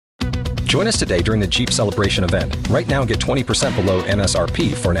Join us today during the Jeep Celebration event. Right now, get 20% below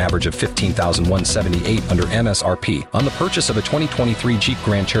MSRP for an average of $15,178 under MSRP on the purchase of a 2023 Jeep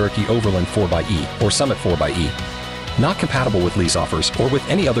Grand Cherokee Overland 4xE or Summit 4xE. Not compatible with lease offers or with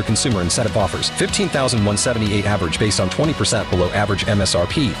any other consumer incentive offers. $15,178 average based on 20% below average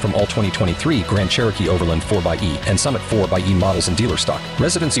MSRP from all 2023 Grand Cherokee Overland 4xE and Summit 4xE models in dealer stock.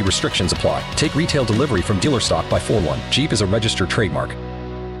 Residency restrictions apply. Take retail delivery from dealer stock by 4/1. Jeep is a registered trademark.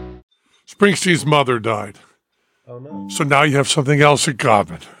 Springsteen's mother died. Oh, no. So now you have something else in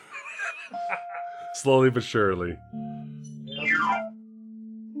common. Slowly but surely.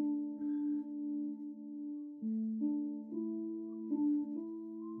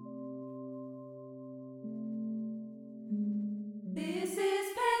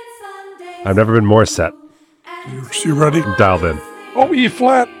 I've never been more set. You ready? I'm dialed in. Oh, E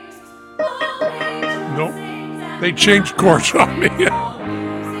flat. Nope. They changed course on me.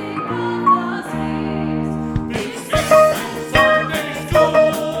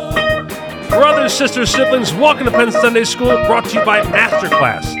 Brothers, sisters, siblings, welcome to Penn Sunday School, brought to you by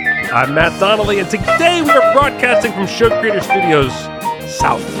Masterclass. I'm Matt Donnelly, and today we are broadcasting from Show Creator Studios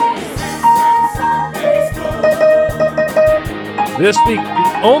South. This week,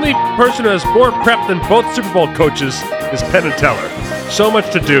 the only person who has more prep than both Super Bowl coaches is Penn and Teller. So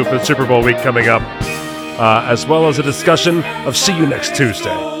much to do for the Super Bowl week coming up, as well as a discussion of See You Next Tuesday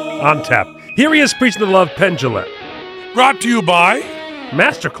on tap. Here he is preaching the love, Penn Jillette. Brought to you by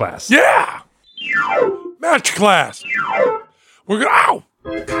Masterclass. Yeah! Masterclass. We're going to, ow!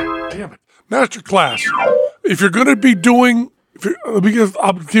 God damn it. Masterclass. If you're going to be doing, I'll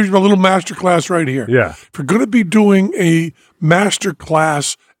give you a little masterclass right here. Yeah. If you're going to be doing a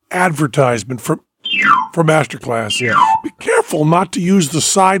masterclass advertisement for Masterclass, be careful not to use the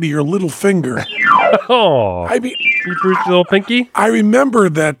side of your little finger. Oh, I mean, you bruised your little pinky? I remember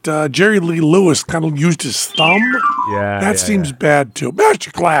that Jerry Lee Lewis kind of used his thumb. That seems bad too.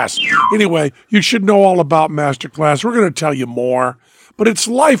 Masterclass. Anyway, you should know all about Masterclass. We're going to tell you more, but it's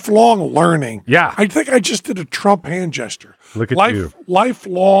lifelong learning. Yeah. I think I just did a Trump hand gesture. Look at you.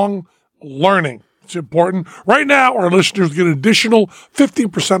 Lifelong learning. It's important. Right now, our listeners get an additional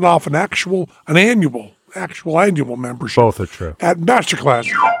 15% off an annual membership. Both are true. At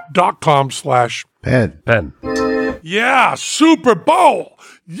masterclass.com/Penn. Penn. Yeah, Super Bowl.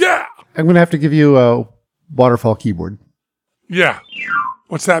 Yeah. I'm going to have to give you a waterfall keyboard. Yeah.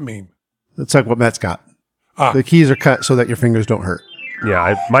 What's that mean? That's like what Matt's got. The keys are cut so that your fingers don't hurt.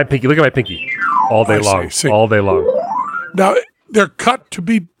 Yeah, my pinky. Look at my pinky. All day long. See. All day long. Now, they're cut to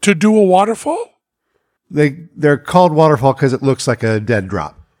do a waterfall? They're called waterfall because it looks like a dead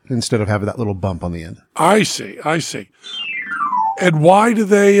drop instead of having that little bump on the end. I see. And why do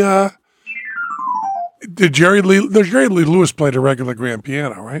they, Jerry Lee Lewis played a regular grand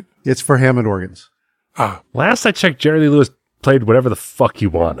piano, right? It's for Hammond organs. Last I checked, Jerry Lee Lewis played whatever the fuck he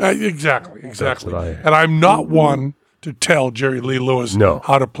wanted. Exactly. And I'm not one to tell Jerry Lee Lewis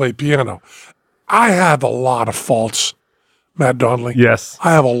how to play piano. I have a lot of faults, Matt Donnelly. Yes.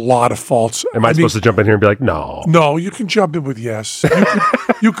 I have a lot of faults. Am I supposed to jump in here and be like, no? No, you can jump in with yes.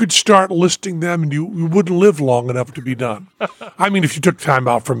 You could start listing them and you wouldn't live long enough to be done. I mean, if you took time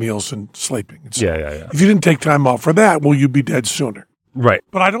out for meals and sleeping. Yeah. If you didn't take time out for that, well, you'd be dead sooner. Right.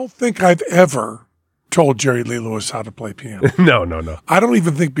 But I don't think I've ever told Jerry Lee Lewis how to play piano. No. I don't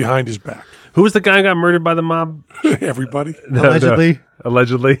even think behind his back. Who was the guy who got murdered by the mob? Everybody. Allegedly.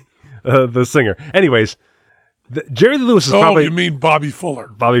 Allegedly. The singer. Anyways, Jerry Lee Lewis is probably... Oh, you mean Bobby Fuller.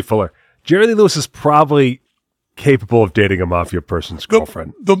 Bobby Fuller. Jerry Lee Lewis is probably capable of dating a mafia person's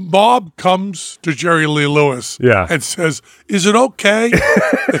girlfriend. The mob comes to Jerry Lee Lewis and says, is it okay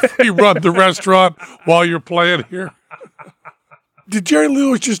if we run the restaurant while you're playing here? Did Jerry Lee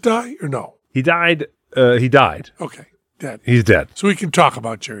Lewis just die or no? He died. He died. Okay, dead. He's dead. So we can talk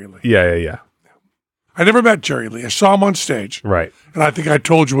about Jerry Lee. Yeah. I never met Jerry Lee. I saw him on stage. Right. And I think I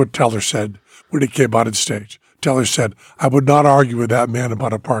told you what Teller said when he came out on stage. Teller said, I would not argue with that man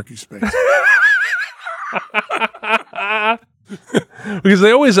about a parking space. Because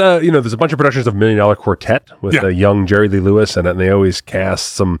they always, there's a bunch of productions of $1 Million Quartet with a young Jerry Lee Lewis in it, and they always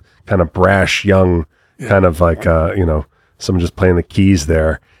cast some kind of brash, young, kind of like, someone just playing the keys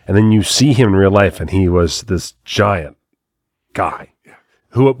there. And then you see him in real life, and he was this giant guy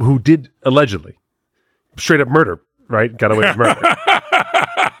who did allegedly straight up murder, right? Got away with murder.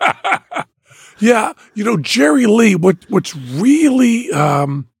 Yeah, Jerry Lee, what's really,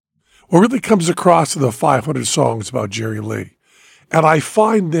 what really comes across in the 500 songs about Jerry Lee, and I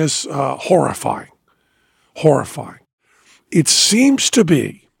find this horrifying. It seems to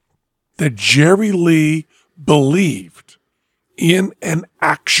be that Jerry Lee believed in an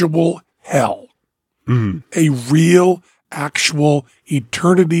actual hell. A real, actual,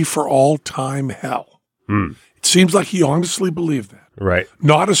 eternity for all time hell. It seems like he honestly believed that. Right.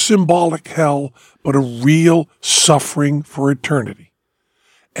 Not a symbolic hell, but a real suffering for eternity.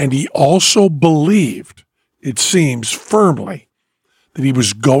 And he also believed, it seems firmly, that he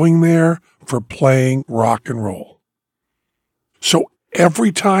was going there for playing rock and roll. So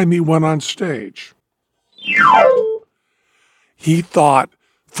every time he went on stage, he thought,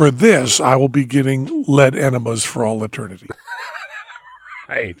 for this, I will be getting lead enemas for all eternity.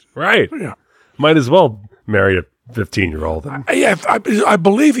 Right. Yeah. Might as well marry a 15-year-old. I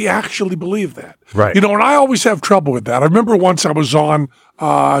believe he actually believed that. Right. You know, and I always have trouble with that. I remember once I was on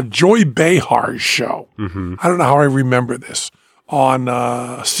Joy Behar's show. I don't know how I remember this. On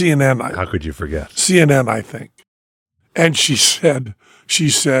CNN. How could you forget? CNN, I think. And she said,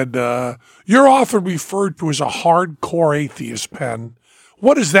 you're often referred to as a hardcore atheist, Penn.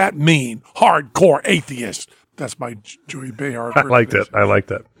 What does that mean, hardcore atheist? That's my Joey Behar. I liked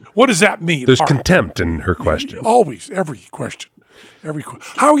it. What does that mean? There's contempt in her question. Always, every question.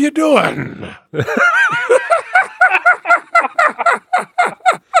 How are you doing?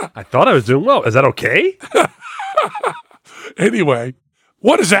 I thought I was doing well. Is that okay? Anyway,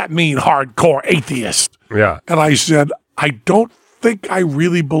 what does that mean, hardcore atheist? Yeah. And I said, I don't think I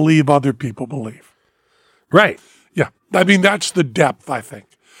really believe other people believe. Right. Yeah. I mean, that's the depth, I think.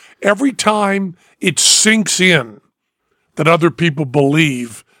 Every time it sinks in that other people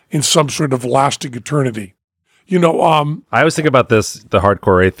believe in some sort of lasting eternity. You know, I always think about this, the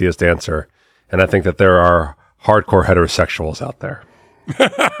hardcore atheist answer, and I think that there are hardcore heterosexuals out there.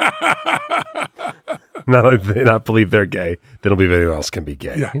 Not only do they not believe they're gay, they don't believe anyone else can be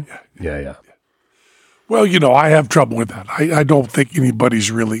gay. Yeah. Well, you know, I have trouble with that. I don't think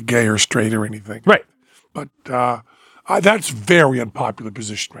anybody's really gay or straight or anything. Right. But that's very unpopular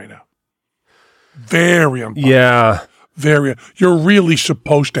position right now. Very unpopular. Yeah. You're really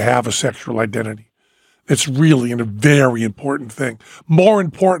supposed to have a sexual identity. It's really a very important thing. More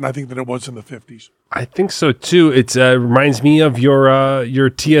important, I think, than it was in the 50s. I think so, too. It reminds me of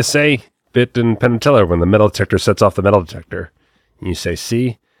your TSA bit in Penn and Teller when the metal detector sets off the metal detector. And you say,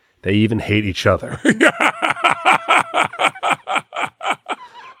 see, they even hate each other.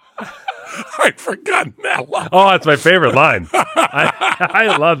 I'd forgotten that line. Oh, that's my favorite line.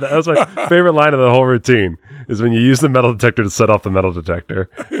 I love that. That's my favorite line of the whole routine is when you use the metal detector to set off the metal detector.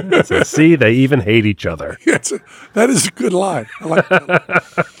 So, see, they even hate each other. That is a good line. I like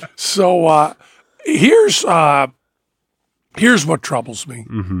that. So here's what troubles me.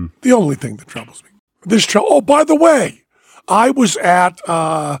 The only thing that troubles me. Oh, by the way, I was at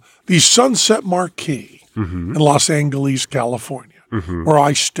the Sunset Marquee in Los Angeles, California, where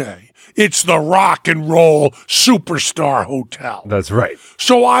I stay. It's the Rock and Roll Superstar Hotel. That's right.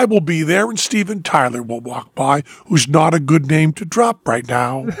 So I will be there, and Steven Tyler will walk by, who's not a good name to drop right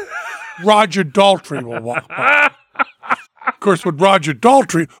now. Roger Daltrey will walk by. Of course,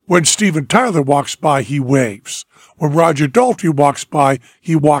 when Steven Tyler walks by, he waves. When Roger Daltrey walks by,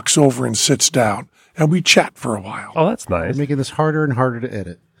 he walks over and sits down, and we chat for a while. Oh, that's nice. You're making this harder and harder to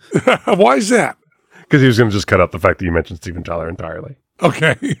edit. Why is that? Because he was going to just cut out the fact that you mentioned Steven Tyler entirely.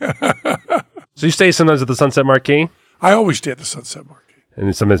 Okay. So you stay sometimes at the Sunset Marquee? I always stay at the Sunset Marquee.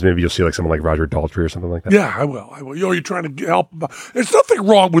 And sometimes maybe you'll see like someone like Roger Daltrey or something like that. Yeah, I will. You're trying to help him. There's nothing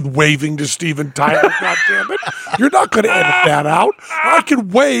wrong with waving to Steven Tyler, goddammit. You're not going to edit that out. I can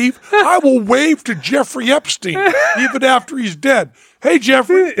wave. I will wave to Jeffrey Epstein even after he's dead. Hey,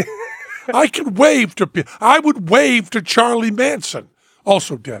 Jeffrey. I can wave to. I would wave to Charlie Manson,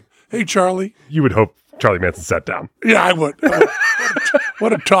 also dead. Hey, Charlie. You would hope Charlie Manson sat down. Yeah, I would.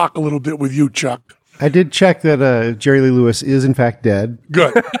 Want to talk a little bit with you, Chuck. I did check that Jerry Lee Lewis is in fact dead.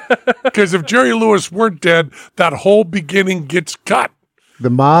 Good. Because if Jerry Lewis weren't dead, that whole beginning gets cut. The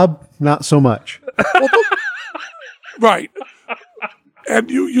mob, not so much. Right.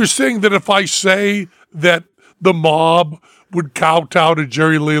 And you're saying that if I say that the mob would kowtow to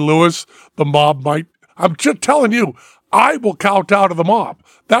Jerry Lee Lewis, the mob might. I'm just telling you, I will kowtow to the mob.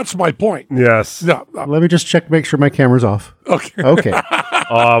 That's my point. Yes. No, Let me just check, make sure my camera's off. Okay. Okay.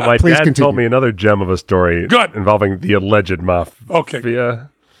 My Please dad continue. told me another gem of a story involving the alleged mafia. Okay.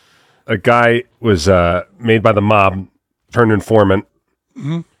 A guy was made by the mob, turned informant,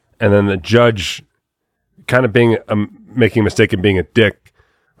 and then the judge, kind of being making a mistake and being a dick,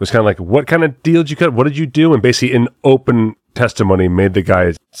 was kind of like, what kind of deal did you cut? What did you do? And basically in open testimony made the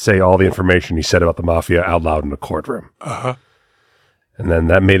guy say all the information he said about the mafia out loud in the courtroom. And then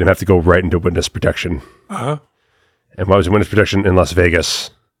that made him have to go right into witness protection. And while he was in witness protection in Las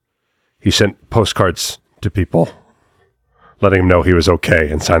Vegas, he sent postcards to people letting him know he was okay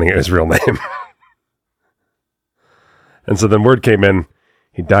and signing his real name. And so then word came in,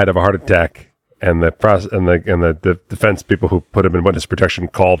 he died of a heart attack, and the defense people who put him in witness protection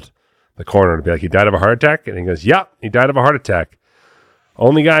called the coroner to be like, he died of a heart attack? And he goes, yeah, he died of a heart attack.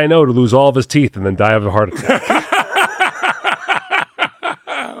 Only guy I know to lose all of his teeth and then die of a heart attack.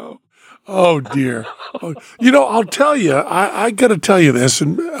 Oh, dear. I'll tell you, I got to tell you this,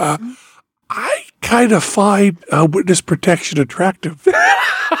 and I kind of find witness protection attractive.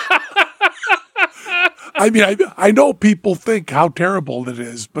 I mean, I know people think how terrible it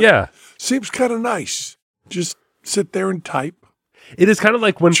is, but it seems kind of nice. Just sit there and type. It is kind of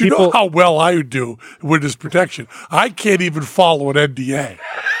like when people... You know how well I do witness protection. I can't even follow an NDA.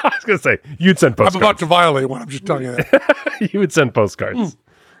 I was going to say, you'd send postcards. I'm about to violate one. I'm just telling you that. You would send postcards.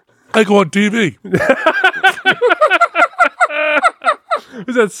 I go on TV.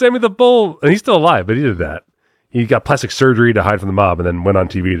 Was that Sammy the Bull? And he's still alive, but he did that. He got plastic surgery to hide from the mob and then went on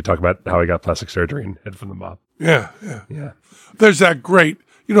TV to talk about how he got plastic surgery and hid from the mob. Yeah. There's that great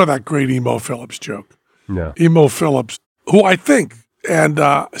Emo Phillips joke. Yeah. Emo Phillips, who I think, and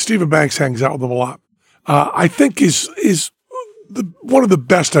Stephen Banks hangs out with him a lot, I think is one of the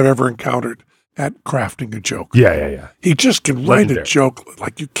best I've ever encountered at crafting a joke. Yeah. He just can write a joke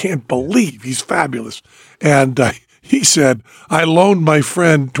like you can't believe. He's fabulous. And he said, I loaned my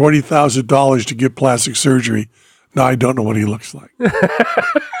friend $20,000 to get plastic surgery. Now I don't know what he looks like.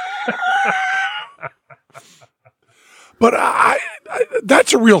 But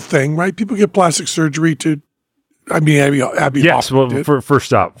that's a real thing, right? People get plastic surgery to, Abby yes, Hoffman well,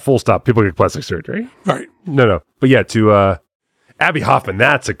 full stop, people get plastic surgery. Right. No. But yeah, to Abby Hoffman,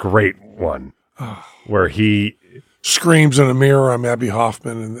 that's a great one. Where he screams in a mirror, I'm Abby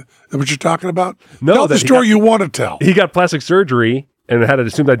Hoffman. And that what you're talking about? No, tell the story you want to tell. He got plastic surgery and had an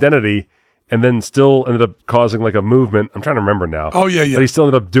assumed identity and then still ended up causing like a movement. I'm trying to remember now. Oh, yeah. But he still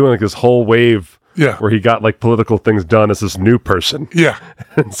ended up doing like this whole wave where he got like political things done as this new person. Yeah.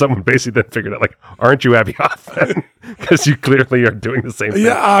 And someone basically then figured out like, aren't you Abby Hoffman? Because you clearly are doing the same thing.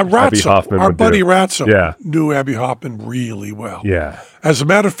 Yeah, Ratso, our buddy Ratso knew Abby Hoffman really well. Yeah. As a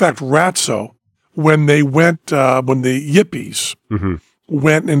matter of fact, Ratso, when the Yippies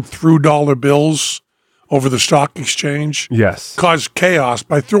went and threw dollar bills over the stock exchange, caused chaos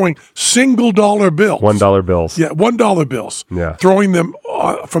by throwing single dollar bills, $1 bills, $1 bills, throwing them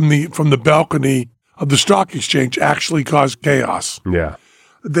from the balcony of the stock exchange actually caused chaos. Yeah,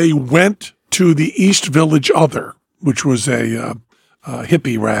 they went to the East Village Other, which was a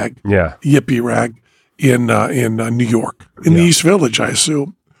hippie rag, yippie rag in New York, in the East Village, I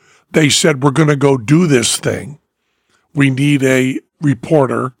assume. They said, we're going to go do this thing. We need a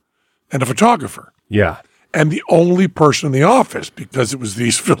reporter and a photographer. Yeah. And the only person in the office, because it was the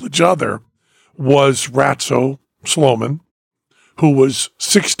East Village Other, was Ratso Sloman, who was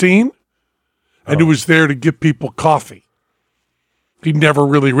 16 and who was there to give people coffee. He'd never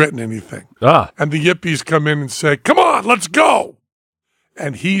really written anything. And the Yippies come in and say, come on, let's go.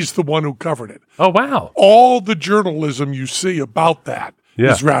 And he's the one who covered it. Oh, wow. All the journalism you see about that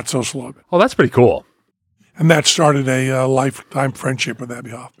is Ratso Sloman. Oh, that's pretty cool. And that started a lifetime friendship with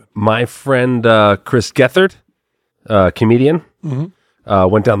Abby Hoffman. My friend Chris Gethard, comedian,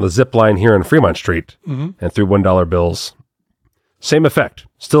 went down the zip line here on Fremont Street and threw $1 bills. Same effect.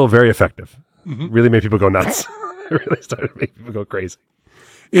 Still very effective. Really made people go nuts. It really started to make people go crazy.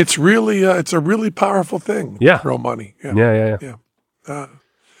 It's really, it's a really powerful thing. Yeah. To throw money. Yeah.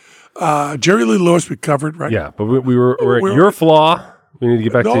 Jerry Lee Lewis we covered, right? Yeah, but we're at your flaw. We need to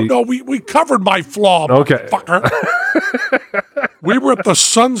get back to... No, we covered my flaw, motherfucker. We were at the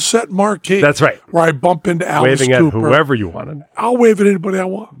Sunset Marquee. That's right. Where I bump into Alice Waving Cooper. at whoever you wanted. I'll wave at anybody I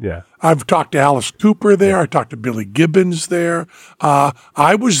want. Yeah. I've talked to Alice Cooper there. I talked to Billy Gibbons there.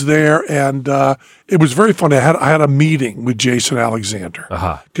 I was there, and it was very funny. I had a meeting with Jason Alexander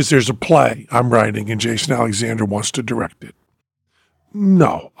because there's a play I'm writing, and Jason Alexander wants to direct it.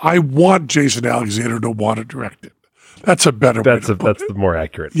 No, I want Jason Alexander to want to direct it. That's a better way to put it. That's more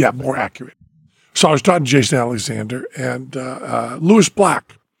accurate. Yeah, more accurate. So I was talking to Jason Alexander and Louis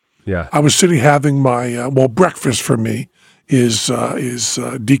Black. Yeah. I was sitting having my, breakfast for me is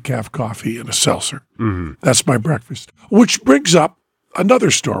decaf coffee and a seltzer. That's my breakfast. Which brings up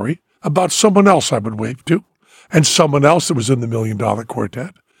another story about someone else I would wave to and someone else that was in the $1 Million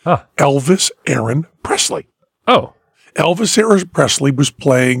Quartet, Elvis Aaron Presley. Oh. Elvis Aaron Presley was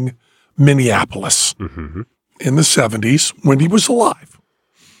playing Minneapolis in the 70s when he was alive.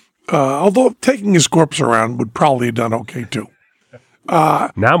 Although taking his corpse around would probably have done okay too.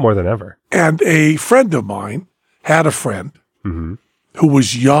 Now more than ever. And a friend of mine had a friend who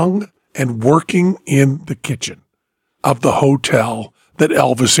was young and working in the kitchen. of the hotel that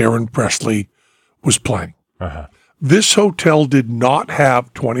Elvis Aaron Presley was playing. This hotel did not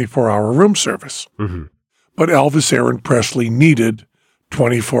have 24-hour room service, but Elvis Aaron Presley needed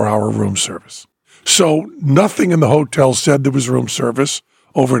 24-hour room service. So nothing in the hotel said there was room service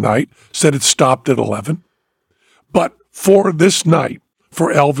overnight, said it stopped at 11. But for this night,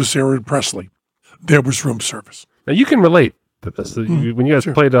 for Elvis Aaron Presley, there was room service. Now you can relate to this. When you guys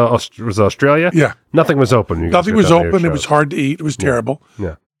played, was Australia? Yeah. Nothing was open. Nothing was open. It was hard to eat. It was terrible.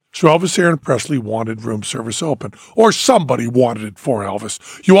 Yeah. So Elvis Aaron Presley wanted room service open, or somebody wanted it for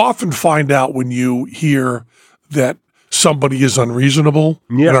Elvis. You often find out when you hear that somebody is unreasonable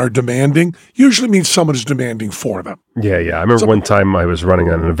and are demanding, usually means someone is demanding for them. Yeah. I remember one time I was running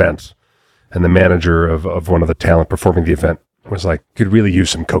on an event, and the manager of one of the talent performing the event was like, could really use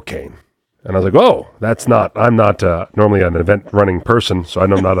some cocaine. And I was like, oh, I'm not normally an event running person, so I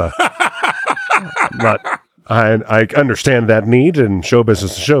understand that need, and show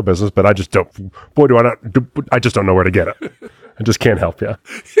business is show business, but I just don't know where to get it. I just can't help you.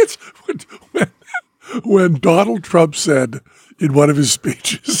 It's when Donald Trump said in one of his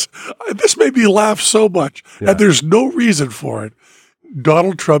speeches, this made me laugh so much, and there's no reason for it.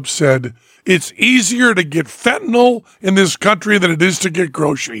 Donald Trump said, it's easier to get fentanyl in this country than it is to get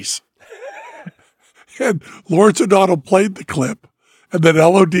groceries. And Lawrence O'Donnell played the clip, and then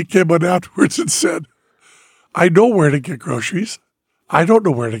LOD came on afterwards and said, I know where to get groceries. I don't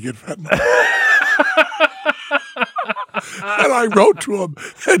know where to get fentanyl. And I wrote to him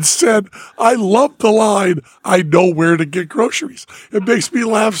and said, I love the line, I know where to get groceries. It makes me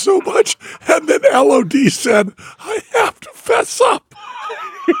laugh so much. And then LOD said, I have to fess up.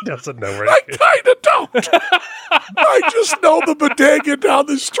 He doesn't know where I kind of don't. I just know the bodega down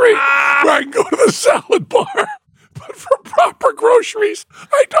the street where I can go to the salad bar. But for proper groceries,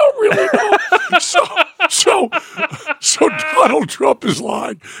 I don't really know. So Donald Trump is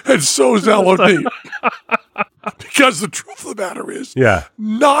lying, and so is LOD. Because the truth of the matter is,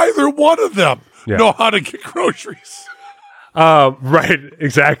 neither one of them know how to get groceries. Right,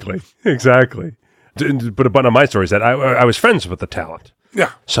 exactly. But on my story is that I was friends with the talent.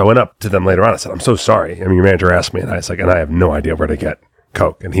 Yeah. So I went up to them later on. I said, I'm so sorry. I mean, your manager asked me, and I was like, and I have no idea where to get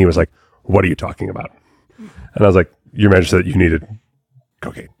Coke. And he was like, what are you talking about? And I was like, your manager said you needed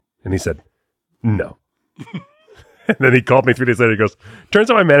cocaine. And he said, no. And then he called me 3 days later. He goes,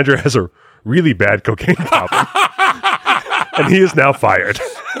 turns out my manager has a really bad cocaine problem. And he is now fired.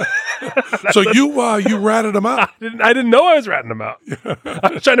 So you ratted him out. I didn't know I was ratting him out.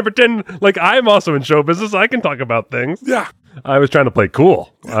 I was trying to pretend like I'm also in show business. I can talk about things. Yeah. I was trying to play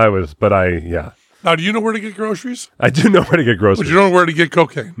cool. Now, do you know where to get groceries? I do know where to get groceries. But you don't know where to get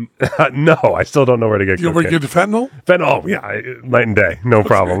cocaine? No, I still don't know where to get cocaine. You know where to get fentanyl? Fentanyl, yeah, night and day. No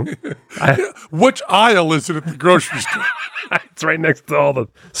problem. Which aisle is it at the grocery store? It's right next to all the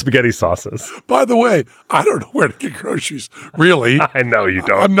spaghetti sauces. By the way, I don't know where to get groceries. Really? I know you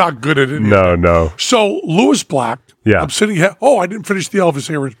don't. I'm not good at it. No. So, Lewis Black, I'm sitting here. Oh, I didn't finish the Elvis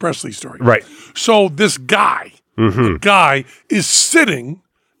Aaron Presley story. Right. So, this guy, the guy is sitting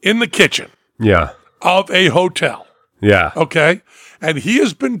in the kitchen of a hotel. Yeah. Okay? And he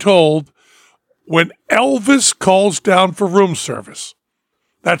has been told when Elvis calls down for room service,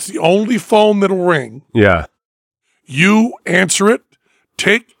 that's the only phone that'll ring. Yeah. You answer it,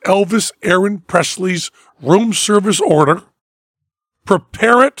 take Elvis Aaron Presley's room service order,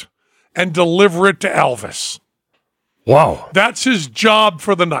 prepare it, and deliver it to Elvis. Wow. That's his job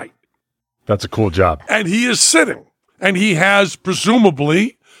for the night. That's a cool job. And he is sitting, and he has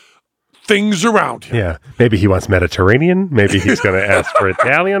presumably things around him. Yeah. Maybe he wants Mediterranean. Maybe he's going to ask for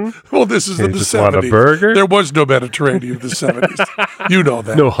Italian. Well, this is in the 70s. Want a burger? There was no Mediterranean in the 70s. You know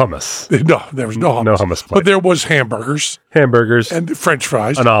that. No hummus. No, there was no hummus. No hummus plate. But there was hamburgers. And French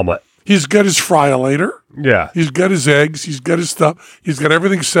fries. An omelet. He's got his fry-later. Yeah. He's got his eggs. He's got his stuff. He's got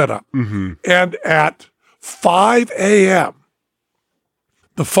everything set up. Mm-hmm. And at 5 a.m.,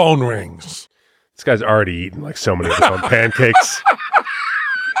 the phone rings. This guy's already eaten like so many of his own pancakes.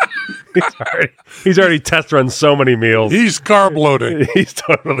 He's already test run so many meals. He's carb loading. He's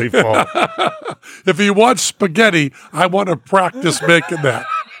totally full. If he wants spaghetti, I want to practice making that.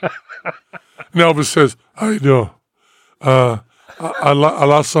 And Elvis says, I know. I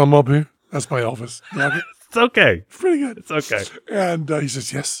lost some up here. That's my Elvis. You like it? It's okay. It's pretty good. It's okay. And he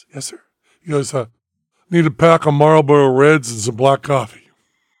says, yes, sir. He goes, need a pack of Marlboro Reds and some black coffee.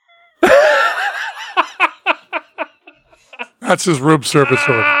 That's his room service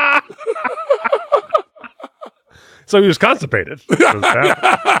order. So he was constipated. It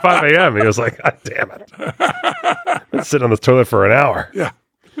was 5 a.m. He was like, God damn it. I've been sitting on the toilet for an hour. Yeah.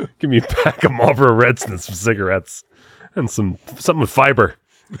 Give me a pack of Marlboro Reds and some cigarettes. And something with fiber.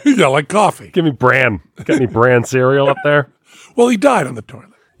 Yeah, like coffee. Give me bran. Got any bran cereal up there? Well, he died on the toilet.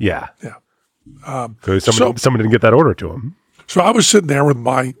 Yeah. Yeah. So someone didn't get that order to him. So I was sitting there with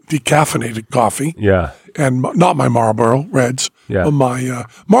my decaffeinated coffee. Yeah. And not my Marlboro Reds. Yeah. But my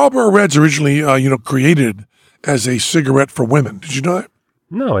Marlboro Reds originally, created as a cigarette for women. Did you know that?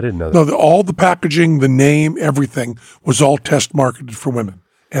 No, I didn't know that. No, all the packaging, the name, everything was all test marketed for women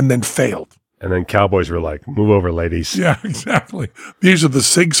and then failed. And then cowboys were like, move over, ladies. Yeah, exactly. These are the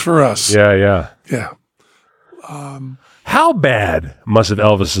cigs for us. Yeah. Yeah. How bad must have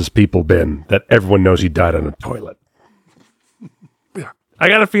Elvis's people been that everyone knows he died on a toilet? Yeah. I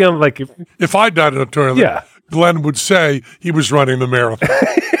got a feeling like if I died in a toilet, Glenn would say he was running the marathon.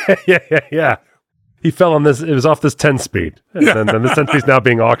 Yeah. He fell on this. It was off this 10-speed. And then this 10-speed is now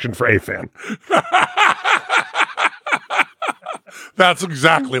being auctioned for AFAN. That's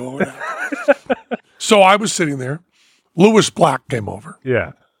exactly what would happen. So I was sitting there. Lewis Black came over.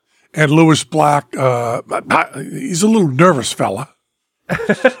 Yeah. And Lewis Black, he's a little nervous fella.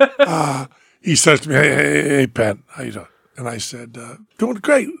 He says to me, hey, Penn, how you doing? And I said, doing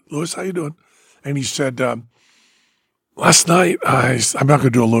great, Lewis, how you doing? And he said, last night, I'm not going to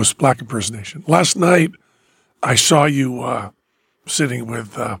do a Lewis Black impersonation. Last night, I saw you sitting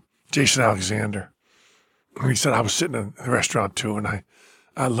with Jason Alexander. And he said, I was sitting in the restaurant too, and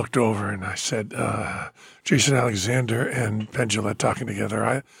I looked over and I said, Jason Alexander and Penn Jillette talking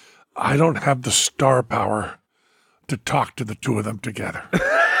together. I don't have the star power to talk to the two of them together.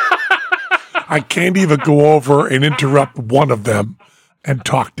 I can't even go over and interrupt one of them and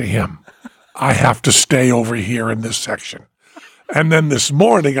talk to him. I have to stay over here in this section. And then this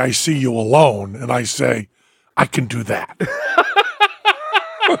morning I see you alone and I say, I can do that.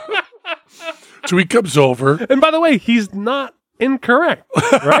 So he comes over. And by the way, he's not incorrect,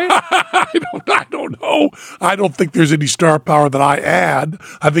 right? I don't know. I don't think there's any star power that I add.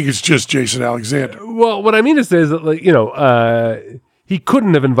 I think it's just Jason Alexander. Well, what I mean to say is that, he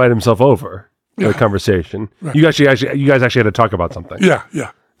couldn't have invited himself over to the conversation. Right. You guys actually had to talk about something. Yeah.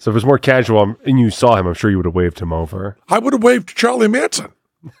 So if it was more casual and you saw him, I'm sure you would have waved him over. I would have waved to Charlie Manson.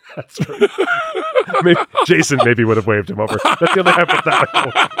 That's right. Jason maybe would have waved him over. That's the other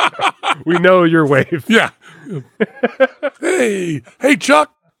hypothetical. We know your wave. Yeah. Hey,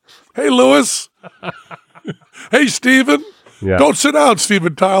 Chuck. Hey, Lewis. Hey, Steven. Yeah. Don't sit down,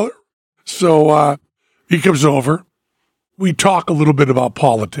 Steven Tyler. So he comes over. We talk a little bit about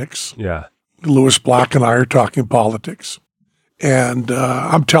politics. Yeah. Lewis Black and I are talking politics. And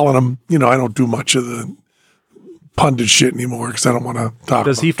I'm telling him, I don't do much of the pundit shit anymore because I don't want to talk.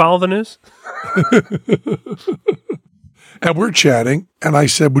 Does he follow the news? And we're chatting, and I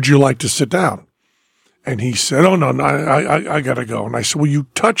said, would you like to sit down? And he said, oh, no, I got to go. And I said, well, you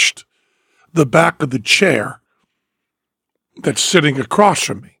touched the back of the chair that's sitting across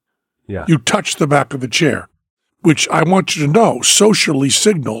from me. Yeah. You touched the back of the chair, which I want you to know socially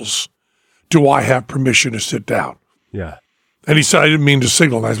signals, do I have permission to sit down? Yeah. And he said, I didn't mean to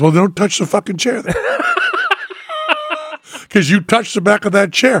signal. And I said, well, don't touch the fucking chair then. Because you touched the back of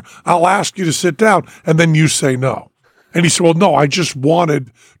that chair. I'll ask you to sit down, and then you say no. And he said, well, no, I just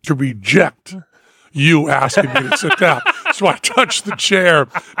wanted to reject you asking me to sit down. So I touched the chair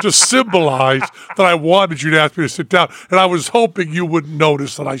to symbolize that I wanted you to ask me to sit down. And I was hoping you wouldn't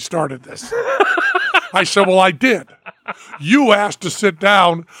notice that I started this. I said, well, I did. You asked to sit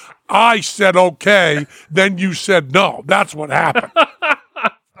down. I said, okay. Then you said no. That's what happened.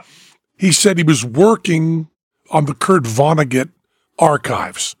 He said he was working on the Kurt Vonnegut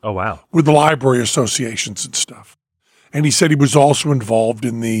archives. Oh, wow. With the library associations and stuff. And he said he was also involved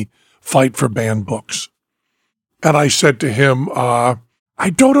in the fight for banned books. And I said to him, I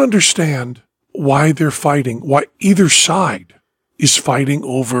don't understand why they're fighting, why either side is fighting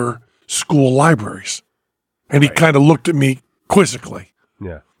over school libraries. And he kind of looked at me quizzically.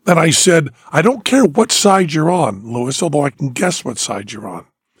 Yeah. And I said, I don't care what side you're on, Lewis, although I can guess what side you're on.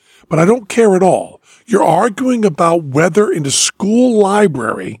 But I don't care at all. You're arguing about whether in a school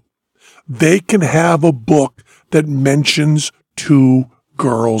library they can have a book that mentions two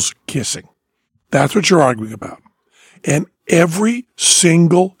girls kissing. That's what you're arguing about. And every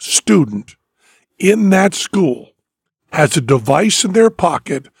single student in that school has a device in their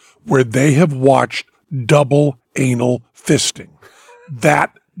pocket where they have watched double anal fisting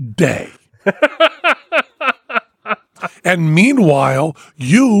that day. And meanwhile,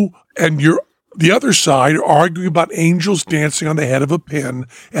 you and the other side are arguing about angels dancing on the head of a pin,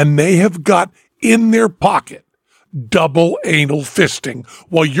 and they have got in their pocket double anal fisting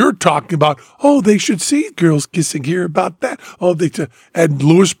while you're talking about, oh, they should see girls kissing here about that. Oh, and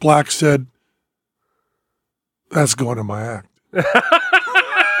Lewis Black said, That's going in my act.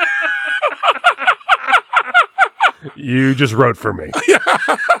 You just wrote for me.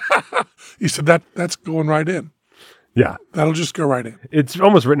 He said that's going right in. Yeah. That'll just go right in. It's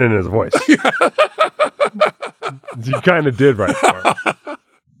almost written in his voice. You kind of did right for it.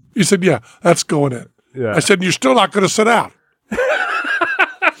 He said, yeah, that's going in. Yeah. I said, you're still not going to sit down.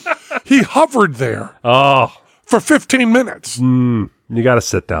 He hovered there for 15 minutes. You got to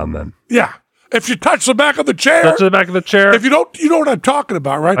sit down then. Yeah. If you touch the back of the chair. Touch the back of the chair. If you don't, you know what I'm talking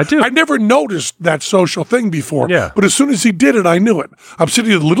about, right? I do. I never noticed that social thing before. Yeah. But as soon as he did it, I knew it. I'm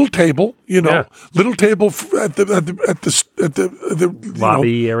sitting at a little table, little table at the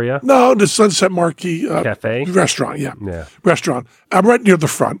lobby area? No, the Sunset Marquee Cafe? Restaurant, yeah. Yeah. Restaurant. I'm right near the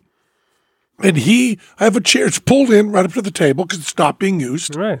front. And I have a chair. It's pulled in right up to the table because it's not being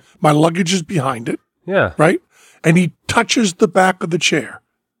used. Right. My luggage is behind it. Yeah. Right? And he touches the back of the chair.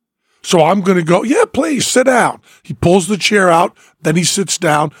 So I'm going to go, yeah, please sit down. He pulls the chair out, then he sits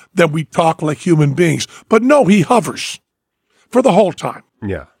down, then we talk like human beings. But no, he hovers for the whole time.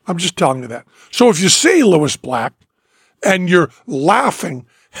 Yeah. I'm just telling you that. So if you see Lewis Black and you're laughing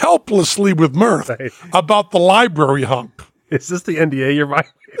helplessly with mirth about the library hunk. Is this the NDA you're violating?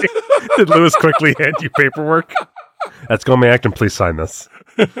 Did Lewis quickly hand you paperwork? That's going to my act and please sign this.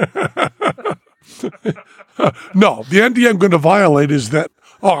 No, the NDA I'm going to violate is that.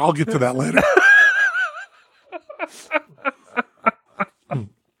 Oh, I'll get to that later.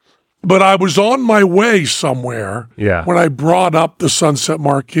 But I was on my way somewhere when I brought up the Sunset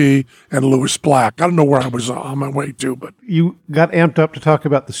Marquee and Lewis Black. I don't know where I was on my way to, but... You got amped up to talk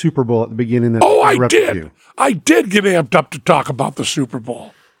about the Super Bowl at the beginning. I did. You. I did get amped up to talk about the Super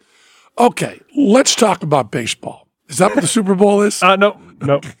Bowl. Okay, let's talk about baseball. Is that what the Super Bowl is? No.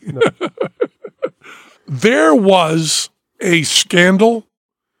 There was a scandal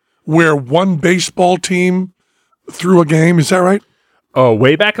where one baseball team threw a game. Is that right? Oh,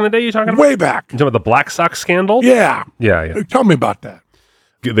 way back in the day you're talking about? Way back. You're talking about the Black Sox scandal? Yeah. Yeah. Tell me about that.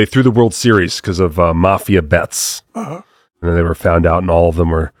 They threw the World Series because of mafia bets. Uh-huh. And then they were found out and all of them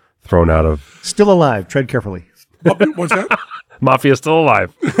were thrown out of... Still alive. Tread carefully. What's that? Mafia's still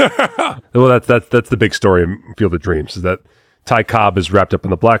alive. Well, that's the big story in Field of Dreams, is that Ty Cobb is wrapped up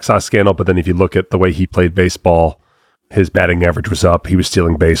in the Black Sox scandal, but then if you look at the way he played baseball, his batting average was up. He was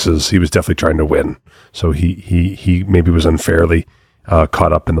stealing bases. He was definitely trying to win. So he maybe was unfairly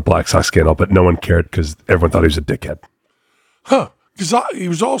caught up in the Black Sox scandal, but no one cared because everyone thought he was a dickhead. Huh. Because he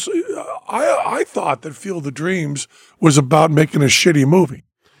was also, I thought that Field of Dreams was about making a shitty movie.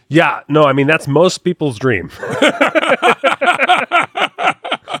 Yeah. No, I mean, that's most people's dream.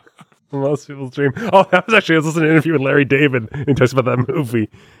 Most people's dream. Oh, I was listening to an interview with Larry David and he talks about that movie.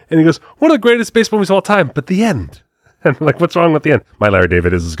 And he goes, one of the greatest baseball movies of all time, but the end. And I'm like, what's wrong with the end? My Larry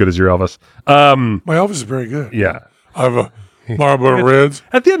David is as good as your Elvis. My Elvis is very good. Yeah. I have a Marlboro Reds.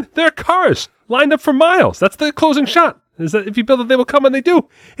 At the end, there are cars lined up for miles. That's the closing shot. Is that if you build it, they will come, and they do.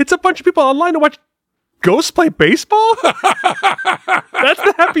 It's a bunch of people online to watch ghosts play baseball? That's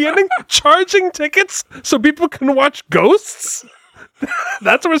the happy ending? Charging tickets so people can watch ghosts?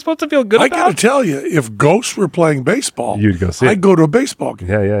 That's what we're supposed to feel good about? I got to tell you, if ghosts were playing baseball, you'd go see it. I'd go to a baseball game.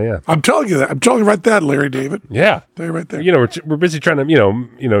 Yeah. I'm telling you that. I'm telling you right there, Larry David. Yeah. Tell you right there. You know, we're busy trying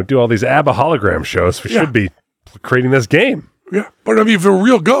to, do all these ABBA hologram shows. We should be creating this game. Yeah. But I mean, if a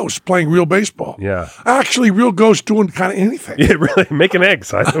real ghost playing real baseball. Yeah. Actually, real ghosts doing kind of anything. Yeah, really. Making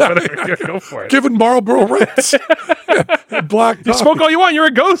eggs. I go for it. Giving Marlboro Reds. Black You smoke all you want. You're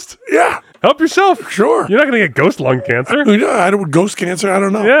a ghost. Yeah. Help yourself. Sure. You're not going to get ghost lung cancer. Yeah, ghost cancer. I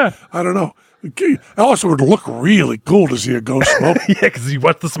don't know. Yeah. I don't know. It also would look really cool to see a ghost smoke. Yeah, because you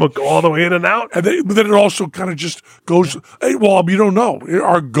watch the smoke go all the way in and out. And then it also kind of just goes, hey, well, you don't know.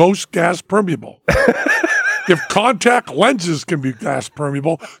 Are ghosts gas permeable? If contact lenses can be gas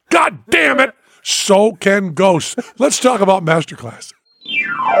permeable, God damn it, so can ghosts. Let's talk about Masterclass.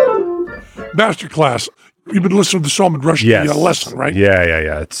 Masterclass. You've been listening to the Salman Rushdie lesson, right?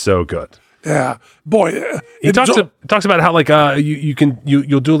 Yeah. It's so good. Yeah, boy. He talks about how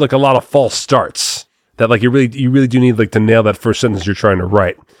you'll do like a lot of false starts. That like you really do need like to nail that first sentence you're trying to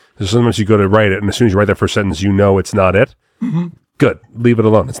write. Because sometimes you go to write it, and as soon as you write that first sentence, you know it's not it. Mm-hmm. Good, leave it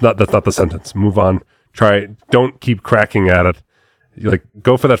alone. That's not the sentence. Move on. Try. Don't keep cracking at it.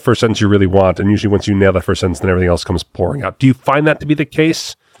 Go for that first sentence you really want, and usually once you nail that first sentence, then everything else comes pouring out. Do you find that to be the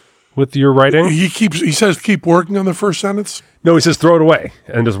case with your writing? He says keep working on the first sentence? No, he says throw it away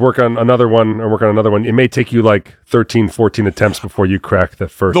and just work on another one or work on another one. It may take you like 13, 14 attempts before you crack the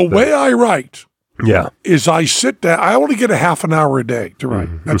first. The way I write Yeah. Is I sit down, I only get a half an hour a day to write.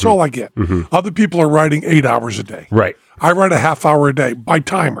 Mm-hmm. That's all I get. Mm-hmm. Other people are writing 8 hours a day. Right. I write a half hour a day by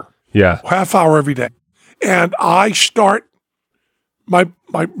timer. Yeah. Half hour every day. and I start my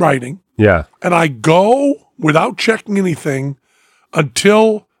writing. Yeah. And I go without checking anything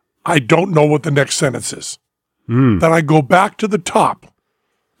until I don't know what the next sentence is. Then I go back to the top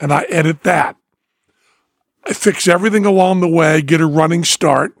and I edit that. I fix everything along the way, get a running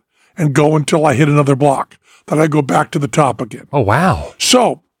start, and go until I hit another block. Then I go back to the top again. Oh, wow.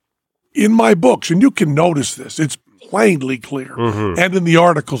 So in my books, and you can notice this, it's plainly clear. And in the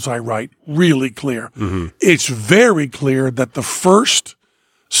articles I write, really clear. It's very clear that the first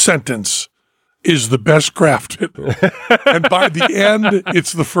sentence is the best crafted. And by the end,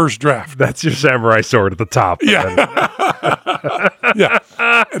 it's the first draft. That's your samurai sword at the top. Yeah. Yeah.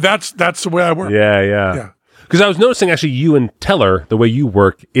 That's the way I work. Yeah. Because I was noticing actually you and Teller, the way you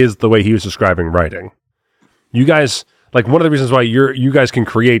work is the way he was describing writing. You guys, like one of the reasons why you guys can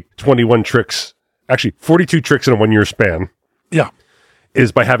create 21 tricks, actually 42 tricks in a 1 year span. Yeah.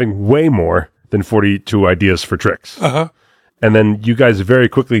 Is by having way more than 42 ideas for tricks. And then you guys very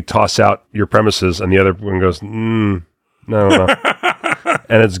quickly toss out your premises and the other one goes, no.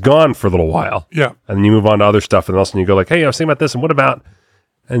 And it's gone for a little while. Yeah. And then you move on to other stuff and all of a sudden you go like, hey, I was thinking about this and what about,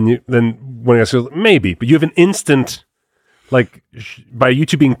 and then one guy goes, maybe, but you have an instant, like by you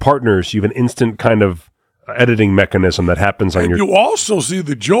two being partners, you have an instant kind of editing mechanism that happens on and you also see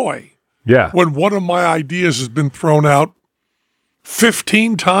the joy. Yeah. When one of my ideas has been thrown out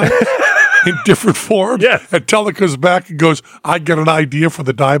 15 times in different forms. Yes. And Teller comes back and goes, I get an idea for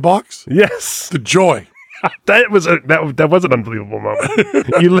the die box. Yes. The joy. That was an unbelievable moment.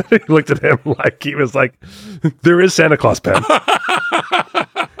 You literally looked at him like he was like, there is Santa Claus pen.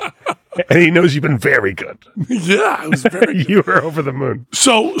 And he knows you've been very good. Yeah, it was very good. You were over the moon.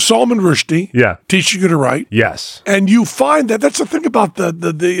 So Salman Rushdie, teaching you to write. Yes. And you find that's the thing about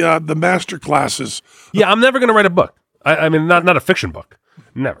the master classes. Yeah, I'm never going to write a book. I mean, not a fiction book.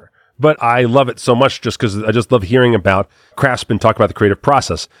 Never. But I love it so much just because I just love hearing about craftsmen talk about the creative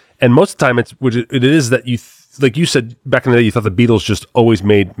process. And most of the time, it is that you, like you said back in the day, you thought the Beatles just always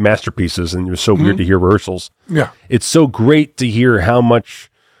made masterpieces and it was so weird to hear rehearsals. Yeah. It's so great to hear how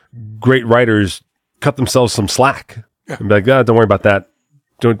much great writers cut themselves some slack. Yeah. And be like, don't worry about that.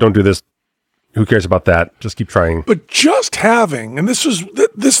 Don't do this. Who cares about that? Just keep trying. But just having, and this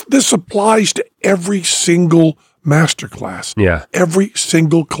applies to every single masterclass. Yeah. Every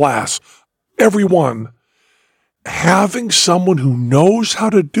single class, everyone, having someone who knows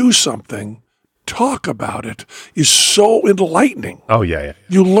how to do something talk about it is so enlightening. Oh, yeah.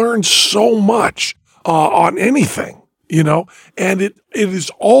 You learn so much on anything. And it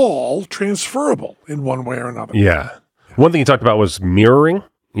is all transferable in one way or another. Yeah. One thing you talked about was mirroring.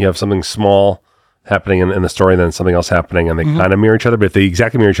 You have something small happening in the story and then something else happening and they kind of mirror each other. But if they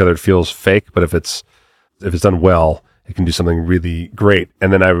exactly mirror each other, it feels fake. But if it's done well, it can do something really great.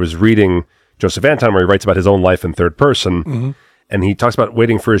 And then I was reading Joseph Anton where he writes about his own life in third person. And he talks about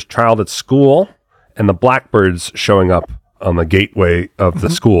waiting for his child at school and the blackbirds showing up on the gateway of the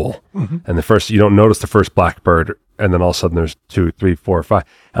school. And you don't notice the first blackbird. And then all of a sudden there's 2, 3, 4, 5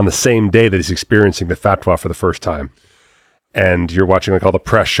 on the same day that he's experiencing the fatwa for the first time. And you're watching like all the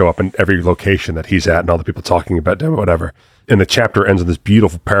press show up in every location that he's at and all the people talking about whatever. And the chapter ends with this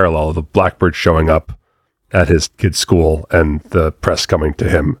beautiful parallel of the blackbird showing up at his kid's school and the press coming to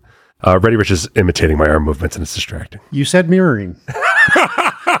him. Reddy Rich is imitating my arm movements and it's distracting. You said mirroring.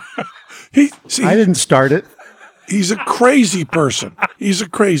 I didn't start it. He's a crazy person.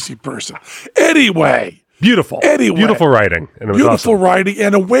 Anyway. Beautiful writing. And it was beautiful awesome. writing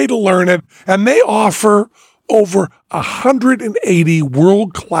and a way to learn it. And they offer over 180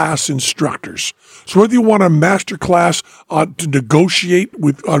 world-class instructors. So whether you want a master class to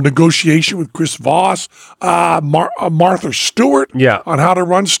negotiation with Chris Voss, Martha Stewart on how to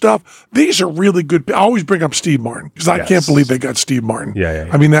run stuff, these are really good. I always bring up Steve Martin because I can't believe they got Steve Martin.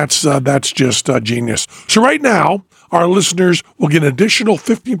 Yeah. I mean, that's just genius. So right now, our listeners will get an additional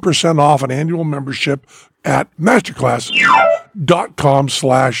 15% off an annual membership at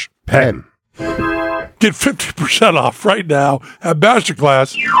masterclass.com/pen. Get 50% off right now at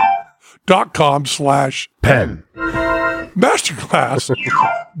masterclass.com/pen.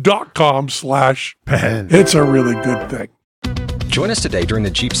 Masterclass.com/pen. It's a really good thing. Join us today during the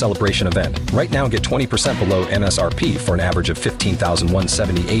Jeep Celebration event. Right now, get 20% below MSRP for an average of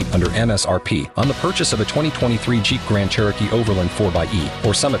 $15,178 under MSRP on the purchase of a 2023 Jeep Grand Cherokee Overland 4xE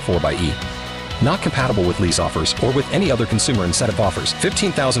or Summit 4xE. Not compatible with lease offers or with any other consumer incentive offers.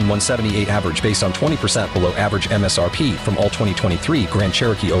 $15,178 average based on 20% below average MSRP from all 2023 Grand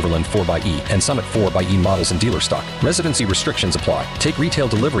Cherokee Overland 4xE and Summit 4xE models in dealer stock. Residency restrictions apply. Take retail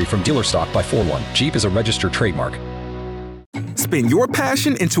delivery from dealer stock by 4/1. Jeep is a registered trademark. Spin your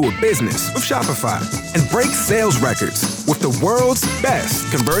passion into a business with Shopify and break sales records with the world's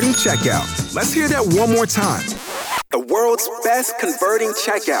best converting checkout. Let's hear that one more time. The world's best converting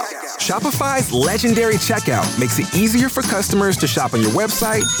checkout. Shopify's legendary checkout makes it easier for customers to shop on your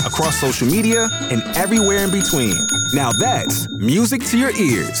website, across social media, and everywhere in between. Now that's music to your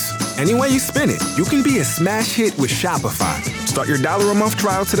ears. Any way you spin it, you can be a smash hit with Shopify. Start your $1 a month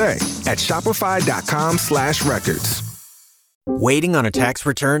trial today at shopify.com/records. Waiting on a tax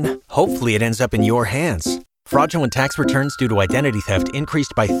return? Hopefully it ends up in your hands. Fraudulent tax returns due to identity theft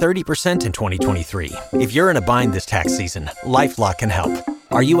increased by 30% in 2023. If you're in a bind this tax season, LifeLock can help.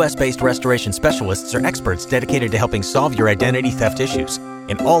 Our U.S.-based restoration specialists are experts dedicated to helping solve your identity theft issues.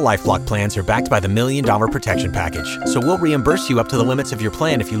 And all LifeLock plans are backed by the $1 Million Protection Package. So we'll reimburse you up to the limits of your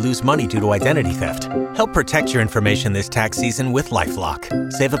plan if you lose money due to identity theft. Help protect your information this tax season with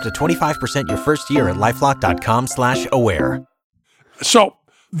LifeLock. Save up to 25% your first year at LifeLock.com/aware. So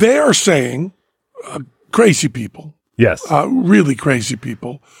they are saying, crazy people. Yes. Really crazy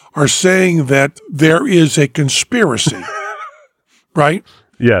people are saying that there is a conspiracy, right?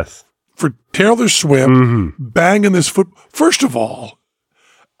 Yes. For Taylor Swift banging this foot. First of all,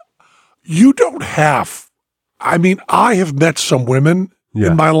 you don't have, I have met some women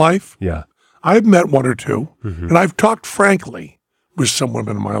in my life. Yeah. I've met one or two, and I've talked frankly with some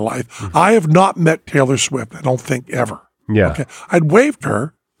women in my life. I have not met Taylor Swift, I don't think, ever. Yeah. Okay. I'd waved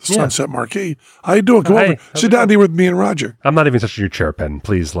her, Sunset Marquee. How you doing? Come over. Sit down here with me and Roger. I'm not even touching your chair, Pen.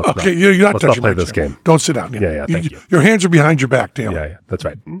 Please, let's okay, not, you're not let's touching not play my this chair. game. Don't sit down. Yeah, thank you. Your hands are behind your back, Taylor. Yeah, that's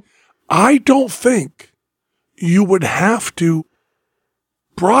right. I don't think you would have to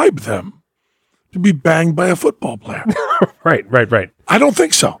bribe them to be banged by a football player. Right. I don't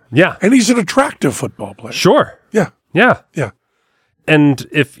think so. Yeah. And he's an attractive football player. Sure. Yeah. And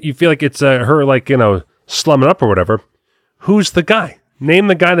if you feel like it's her, slumming up or whatever, who's the guy? Name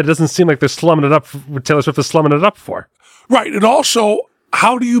the guy that doesn't seem like they're slumming it up, what Taylor Swift is slumming it up for. Right. And also,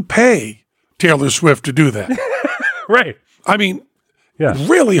 how do you pay Taylor Swift to do that? Right.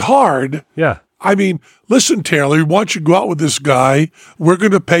 Really hard. Yeah. Listen, Taylor, we want you to go out with this guy. We're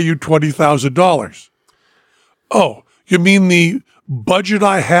going to pay you $20,000. Oh, you mean the budget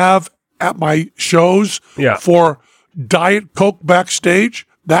I have at my shows for Diet Coke backstage?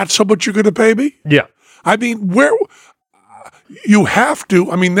 That's how much you're going to pay me? Yeah. Where you have to,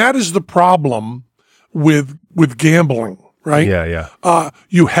 that is the problem with gambling, right? Yeah.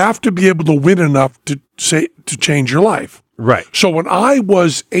 You have to be able to win enough to change your life. Right. So when I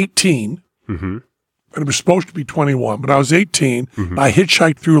was 18, and it was supposed to be 21, but I was 18, I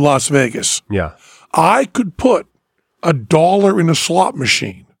hitchhiked through Las Vegas. Yeah. I could put $1 in a slot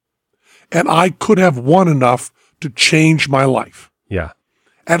machine, and I could have won enough to change my life. Yeah.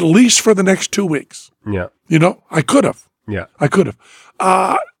 At least for the next 2 weeks. Yeah. I could have. Yeah. I could have.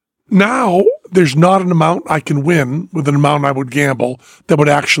 Now, there's not an amount I can win with an amount I would gamble that would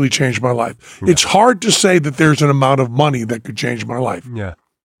actually change my life. Yeah. It's hard to say that there's an amount of money that could change my life. Yeah.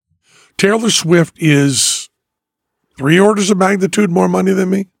 Taylor Swift is 3 orders of magnitude more money than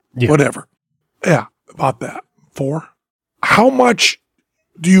me? Yeah. Whatever. Yeah, about that. 4. How much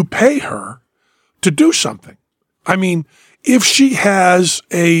do you pay her to do something? If she has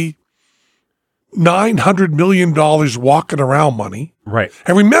a $900 million walking around money. Right.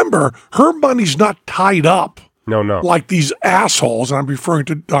 And remember, her money's not tied up. No. Like these assholes, and I'm referring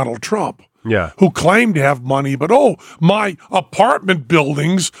to Donald Trump. Yeah. Who claim to have money, but my apartment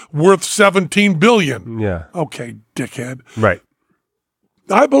building's worth $17 billion. Yeah. Okay, dickhead. Right.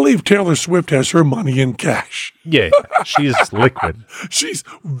 I believe Taylor Swift has her money in cash. Yeah. She's liquid. She's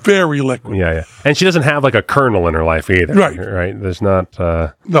very liquid. Yeah. And she doesn't have like a colonel in her life either. Right. There's not.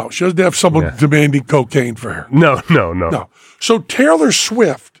 No, she doesn't have someone demanding cocaine for her. No. So Taylor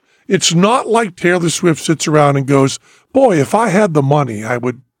Swift, it's not like Taylor Swift sits around and goes, boy, if I had the money, I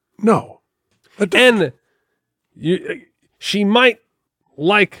would. No. And she might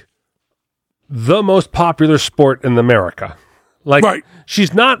like the most popular sport in America.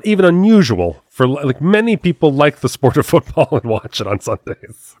 She's not even unusual for many people like the sport of football and watch it on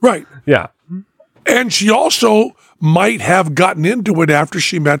Sundays. Right. Yeah. And she also might have gotten into it after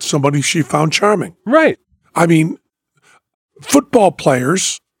she met somebody she found charming. Right. Football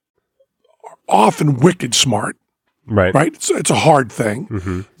players are often wicked smart. Right. It's a hard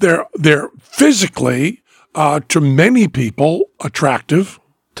thing. They're physically, to many people, attractive.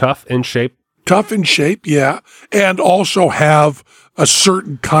 Tough in shape, yeah. And also have a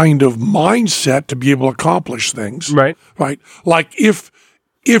certain kind of mindset to be able to accomplish things. Right. Like if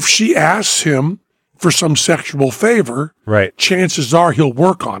she asks him for some sexual favor, chances are he'll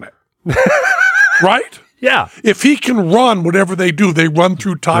work on it. Right? Yeah. If he can run, whatever they do, they run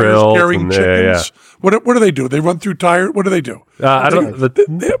through tires Drills carrying chickens. What do they do? They run through tires. What do they do? I don't.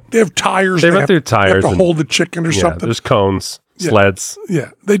 They have tires. They run through tires. They have to hold the chicken or something. There's cones, sleds.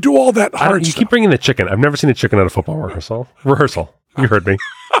 Yeah, they do all that hard You stuff. keep bringing the chicken. I've never seen a chicken at a football rehearsal. You heard me.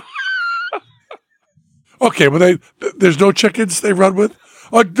 Okay, well, there's no chickens they run with?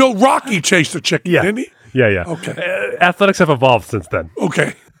 No, Rocky chased the chicken, didn't he? Yeah. Okay. Athletics have evolved since then.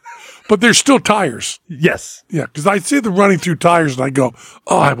 Okay. But there's still tires. Yes. Yeah, because I see them running through tires and I go,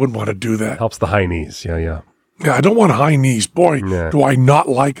 I wouldn't want to do that. Helps the high knees. Yeah. Yeah, I don't want high knees. Boy, do I not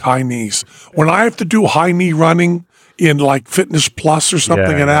like high knees. When I have to do high knee running in like Fitness Plus or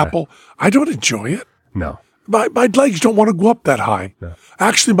something at Apple, I don't enjoy it. No. My legs don't want to go up that high. No.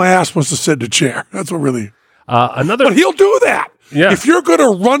 Actually, my ass wants to sit in a chair. That's what really. But he'll do that. Yeah. If you're going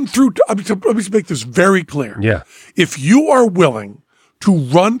to run through, let me make this very clear. Yeah. If you are willing to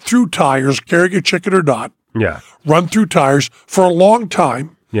run through tires, carrying a chicken or not, run through tires for a long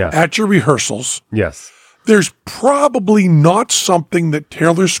time at your rehearsals, there's probably not something that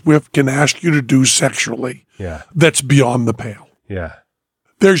Taylor Swift can ask you to do sexually that's beyond the pale. Yeah.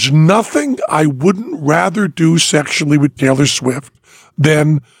 There's nothing I wouldn't rather do sexually with Taylor Swift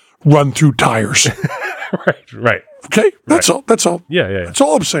than run through tires. Right. Okay? That's all. Yeah. That's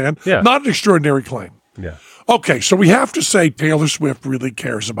all I'm saying. Yeah. Not an extraordinary claim. Yeah. Okay, so we have to say Taylor Swift really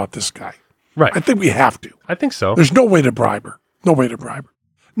cares about this guy. Right. I think we have to. I think so. There's no way to bribe her.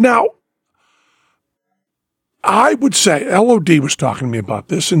 Now, I would say, LOD was talking to me about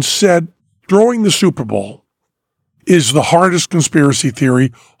this and said throwing the Super Bowl is the hardest conspiracy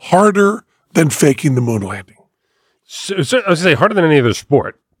theory, harder than faking the moon landing. So I was going to say, harder than any other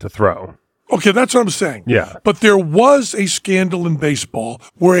sport to throw. Okay, that's what I'm saying. Yeah. But there was a scandal in baseball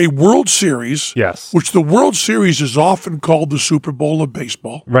where a World Series, which the World Series is often called the Super Bowl of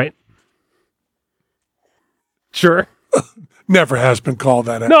baseball. Right. Sure. Never has been called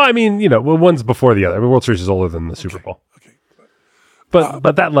that. No, I mean, one's before the other. I mean, World Series is older than the Super Bowl. Okay.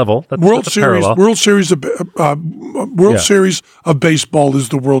 But that level, that's World that's Series, parallel. World Series of baseball is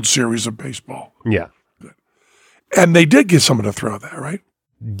the World Series of baseball. Yeah. And they did get someone to throw that, right?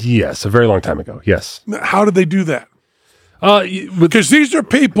 Yes, a very long time ago. Yes. How did they do that? Because these are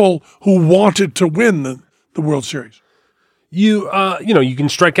people who wanted to win the World Series. You can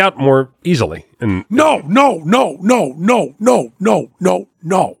strike out more easily. And No.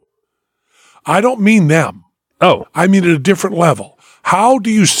 I don't mean them. Oh. I mean at a different level. How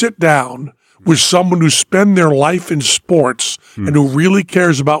do you sit down with someone who spend their life in sports and who really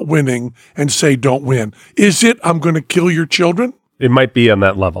cares about winning and say, don't win? Is it, I'm going to kill your children? It might be on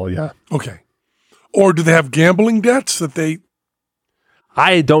that level, yeah. Okay. Or do they have gambling debts that they...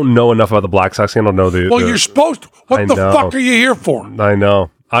 I don't know enough about the Black Sox. I don't know the... Well, you're supposed to. What the fuck are you here for? I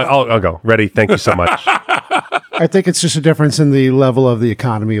know. I'll go. Ready? Thank you so much. I think it's just a difference in the level of the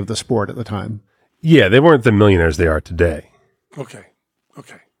economy of the sport at the time. Yeah, they weren't the millionaires they are today. Okay.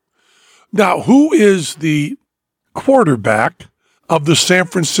 Now, who is the quarterback of the San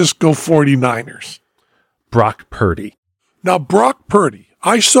Francisco 49ers? Brock Purdy. Now, Brock Purdy,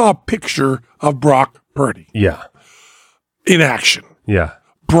 I saw a picture of Brock Purdy. Yeah. In action. Yeah.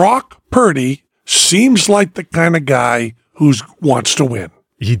 Brock Purdy seems like the kind of guy who wants to win.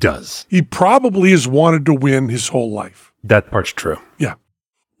 He does. He probably has wanted to win his whole life. That part's true. Yeah.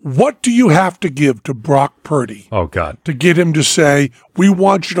 What do you have to give to Brock Purdy? Oh, God. To get him to say, we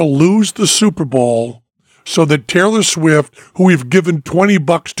want you to lose the Super Bowl so that Taylor Swift, who we've given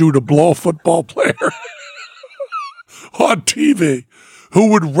 $20 to blow a football player on TV,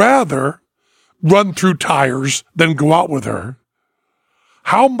 who would rather run through tires than go out with her.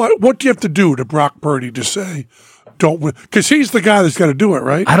 What do you have to do to Brock Purdy to say, don't win? Because he's the guy that's got to do it,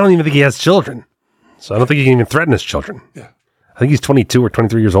 right? I don't even think he has children. So I don't think he can even threaten his children. Yeah. I think he's 22 or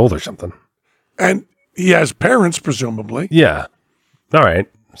 23 years old or something. And he has parents, presumably. Yeah. All right.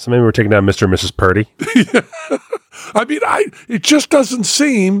 So maybe we're taking down Mr. and Mrs. Purdy. I mean, it just doesn't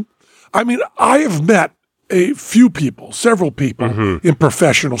seem. I mean, I have met several people in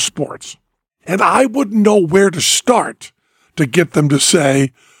professional sports, and I wouldn't know where to start to get them to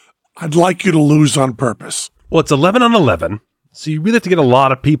say, I'd like you to lose on purpose. Well, it's 11 on 11, so you really have to get a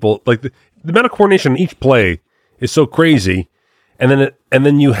lot of people. Like the amount of coordination in each play is so crazy, and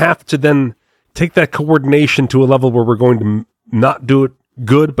then you have to then take that coordination to a level where we're going to not do it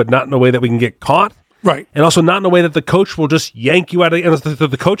good, but not in a way that we can get caught. Right. And also not in a way that the coach will just yank you out of it. And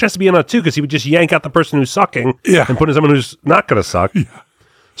the coach has to be in on it too, because he would just yank out the person who's sucking and put in someone who's not going to suck. Yeah.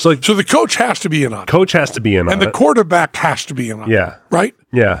 So the coach has to be in on it. Coach has to be in on it. And the quarterback has to be in on it. Yeah. Right?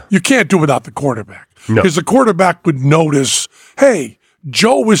 Yeah. You can't do without the quarterback. No. Because the quarterback would notice, hey,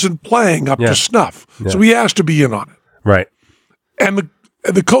 Joe isn't playing up to snuff. So he has to be in on it. Right. And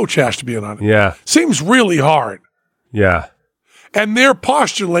the coach has to be in on it. Yeah. Seems really hard. Yeah. And they're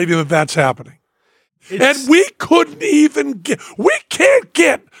postulating that that's happening. And we can't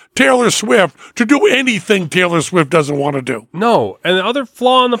get Taylor Swift to do anything Taylor Swift doesn't want to do. No. And the other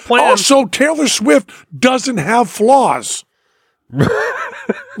flaw in the plan. Also, Taylor Swift doesn't have flaws.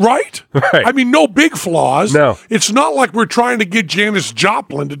 Right? I mean, no big flaws. No. It's not like we're trying to get Janis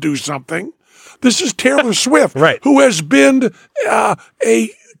Joplin to do something. This is Taylor Swift, who has been a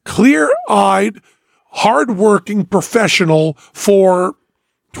clear-eyed, hardworking professional for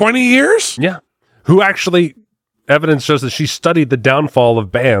 20 years? Yeah. Who actually, evidence shows that she studied the downfall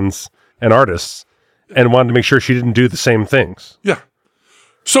of bands and artists and wanted to make sure she didn't do the same things. Yeah.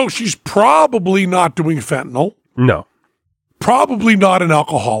 So she's probably not doing fentanyl. No. Probably not an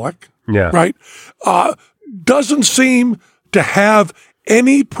alcoholic. Yeah. Right? Doesn't seem to have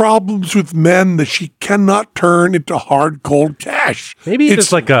any problems with men that she cannot turn into hard, cold cash. Maybe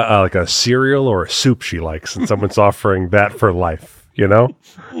it's like a cereal or a soup she likes, and someone's offering that for life. You know?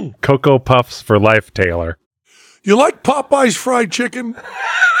 Cocoa Puffs for life, Taylor. You like Popeye's fried chicken?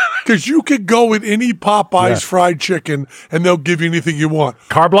 Because you could go with any Popeye's fried chicken and they'll give you anything you want.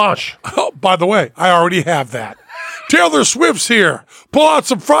 Carte blanche. Oh, by the way, I already have that. Taylor Swift's here. Pull out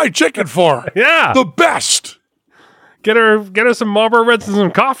some fried chicken for her. Yeah. The best. Get her some Marlboro Reds and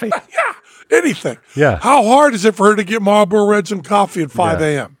some coffee. Yeah. Anything. Yeah. How hard is it for her to get Marlboro Reds and coffee at 5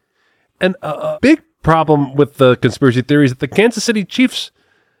 a.m.? And a big problem with the conspiracy theory is that the Kansas City Chiefs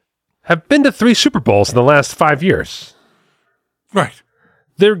have been to 3 Super Bowls in the last 5 years. Right.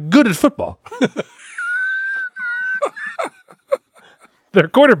 They're good at football. Their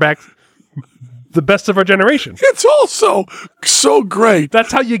quarterback's the best of our generation. It's also so great.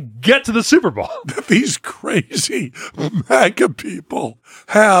 That's how you get to the Super Bowl. That these crazy MAGA people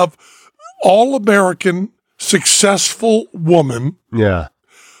have all-American, successful woman. Yeah.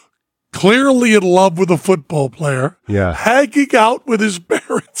 Clearly in love with a football player. Yeah. Hanging out with his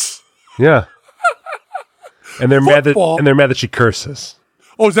parents. Yeah. And they're mad that she curses.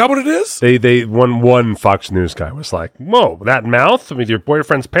 Oh, is that what it is? They one Fox News guy was like, "Whoa, that mouth with your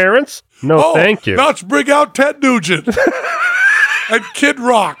boyfriend's parents? No, thank you." Let's bring out Ted Nugent and Kid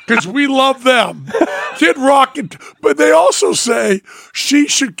Rock because we love them. Kid Rock, but they also say she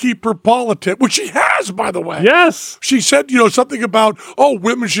should keep her politics, which she has, by the way. Yes, she said, something about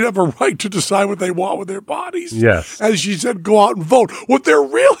women should have a right to decide what they want with their bodies. Yes, and she said, go out and vote. What they're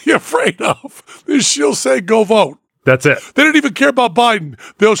really afraid of is she'll say, go vote. That's it. They don't even care about Biden.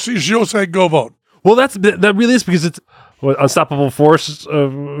 She'll say, go vote. Well, that really is because it's unstoppable force,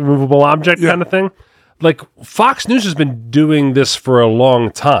 movable object kind of thing. Like Fox News has been doing this for a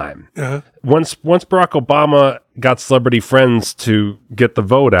long time. Uh-huh. Once Barack Obama got celebrity friends to get the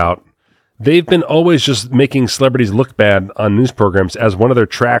vote out, they've been always just making celebrities look bad on news programs as one of their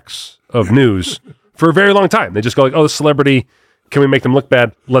tracks of news for a very long time. They just go like, "Oh, the celebrity. Can we make them look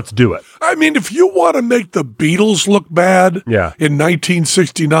bad? Let's do it." I mean, if you want to make the Beatles look bad in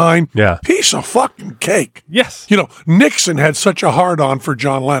 1969, piece of fucking cake. Yes. Nixon had such a hard-on for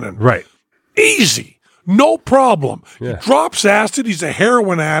John Lennon. Right. Easy. No problem. Yeah. He drops acid. He's a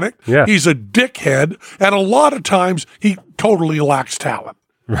heroin addict. Yeah. He's a dickhead. And a lot of times, he totally lacks talent.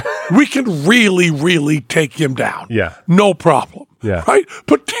 We can really, really take him down. Yeah. No problem. Yeah. Right?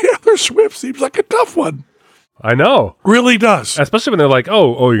 But Taylor Swift seems like a tough one. I know. Really does. Especially when they're like,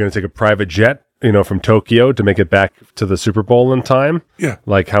 oh, you're going to take a private jet, from Tokyo to make it back to the Super Bowl in time. Yeah.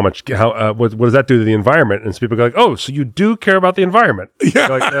 Like what does that do to the environment? And so people go like, oh, so you do care about the environment. Yeah.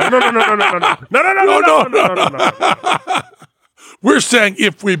 Like, no. We're saying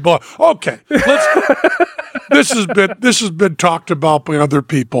if we bought. Okay. This has been talked about by other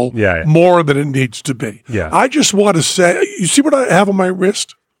people more than it needs to be. Yeah. I just want to say, you see what I have on my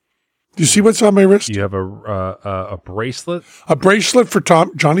wrist? Do you see what's on my wrist? You have a bracelet? A bracelet for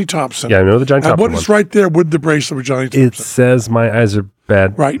Johnny Thompson. Yeah, I know the Johnny Thompson one. What is right there with the bracelet for Johnny Thompson? It says my eyes are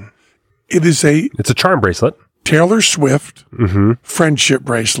bad. Right. It's a charm bracelet. Taylor Swift friendship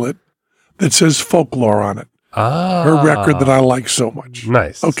bracelet that says folklore on it. Ah. Her record that I like so much.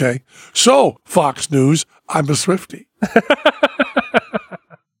 Nice. Okay. So, Fox News, I'm a Swiftie.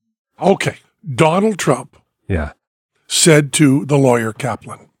 Okay. Donald Trump said to the lawyer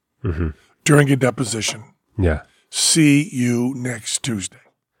Kaplan during a deposition, see you next Tuesday.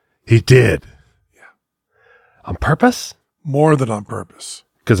 He did? Yeah. On purpose? More than on purpose.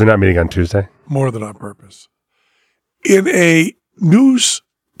 Because they're not meeting on Tuesday? More than on purpose. In a news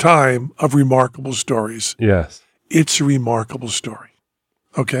time of remarkable stories, yes, it's a remarkable story.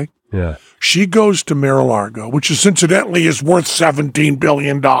 Okay. Yeah. She goes to Mar-a-Lago, which is incidentally is worth $17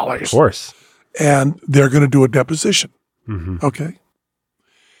 billion. Of course. And they're going to do a deposition. Mm-hmm. Okay.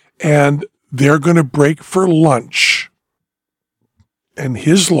 And they're going to break for lunch. And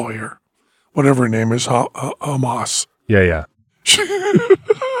his lawyer, whatever her name is, Hamas. Yeah.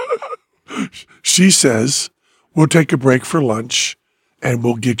 She says, we'll take a break for lunch and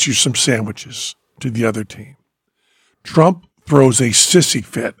we'll get you some sandwiches to the other team. Trump throws a sissy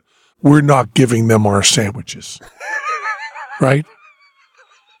fit. We're not giving them our sandwiches. Right?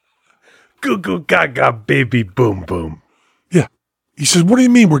 Goo goo gaga baby boom boom. Yeah. He says, what do you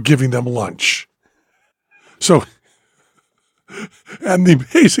mean we're giving them lunch? So, and the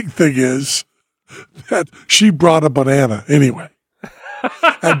amazing thing is that she brought a banana anyway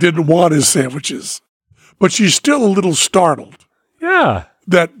and didn't want his sandwiches. But she's still a little startled. Yeah.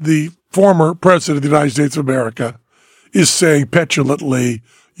 That the former president of the United States of America is saying petulantly,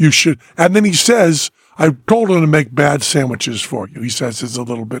 you should. And then he says, I told him to make bad sandwiches for you. He says it's a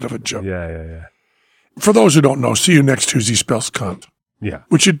little bit of a joke. Yeah. For those who don't know, see you next Tuesday spells cunt. Yeah.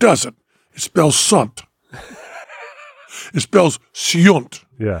 Which it doesn't. It spells sunt. It spells syunt.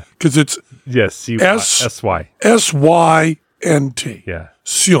 Yeah. Because it's S-Y. S-Y-N-T. Yeah.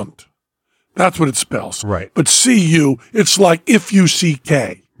 Syunt. That's what it spells. Right. But C-U, it's like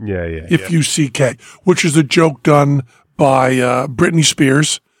if-U-C-K. Yeah. If-U-C-K, which is a joke done by Britney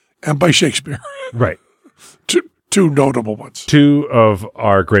Spears and by Shakespeare. Right. Two notable ones. Two of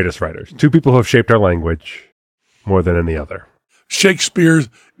our greatest writers. Two people who have shaped our language more than any other. Shakespeare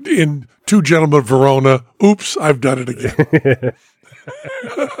in Two Gentlemen of Verona. Oops, I've done it again.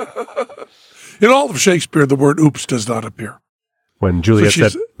 In all of Shakespeare, the word oops does not appear. When Juliet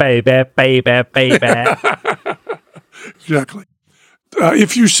said, baby. Exactly.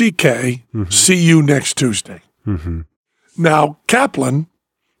 If you see K, see you next Tuesday. Mm-hmm. Now, Kaplan,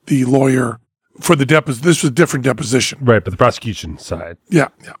 the lawyer for the deposition, this was a different deposition. Right, but the prosecution side. Yeah.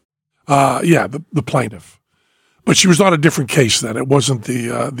 The plaintiff. But she was on a different case then. It wasn't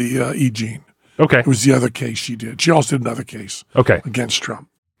the E. Jean. Okay. It was the other case she did. She also did another case against Trump.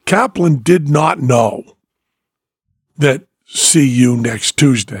 Kaplan did not know that see you next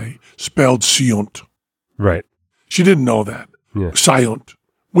Tuesday spelled Syunt. Right. She didn't know that. Yeah. Syunt,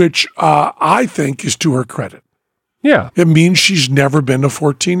 which I think is to her credit. Yeah. It means she's never been a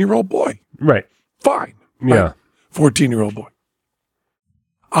 14-year-old boy. Right. Fine. Yeah. Right? 14-year-old boy.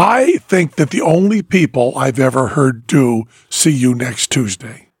 I think that the only people I've ever heard do see you next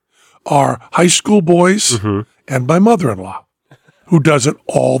Tuesday are high school boys and my mother-in-law, who does it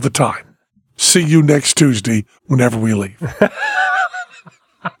all the time. See you next Tuesday whenever we leave.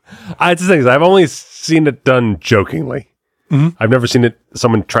 It's the thing is, I've only seen it done jokingly. Mm-hmm. I've never seen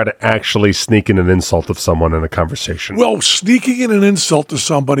someone try to actually sneak in an insult of someone in a conversation. Well, sneaking in an insult to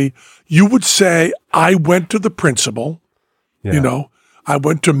somebody, you would say, I went to the principal, I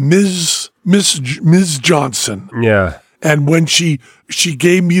went to Ms. Johnson. Yeah. And when she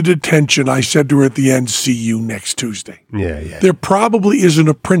gave me detention, I said to her at the end, see you next Tuesday. Yeah. There probably isn't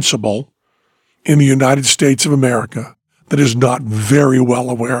a principal in the United States of America that is not very well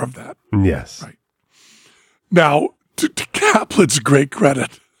aware of that. Yes. Right. Now, to Kaplan's great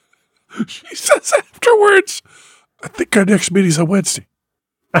credit, she says afterwards, I think our next meeting's on Wednesday.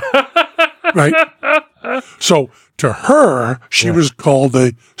 Right? So to her, she was called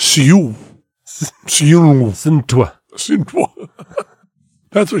a Siou. Sintois.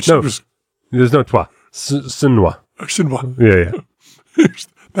 That's what she was. There's no toi. Sinois. Yeah.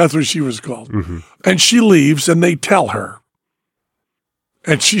 That's what she was called. Mm-hmm. And she leaves and they tell her.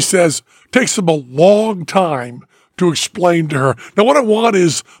 And she says, takes them a long time to explain to her. Now, what I want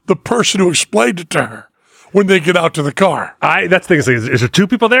is the person who explained it to her when they get out to the car. That's the thing. Is there two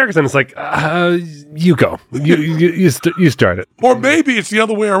people there? Because then it's like, you go. You start it. Or maybe it's the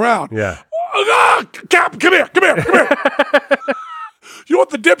other way around. Yeah. Cap, come here. You know what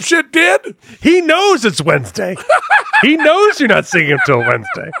the dipshit did? He knows it's Wednesday. He knows you're not seeing him till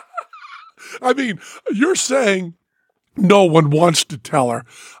Wednesday. I mean, you're saying no one wants to tell her.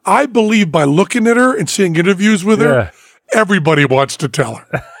 I believe by looking at her and seeing interviews with her, everybody wants to tell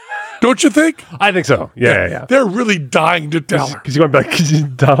her. Don't you think? I think so. Yeah. They're really dying to tell her. Because you're going back,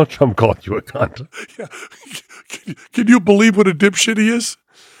 Donald Trump called you a cunt. Yeah. Can you believe what a dipshit he is?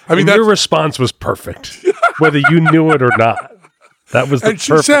 I mean, your response was perfect, whether you knew it or not. That was the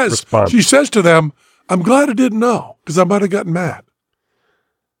perfect response. She says to them, I'm glad I didn't know, because I might have gotten mad.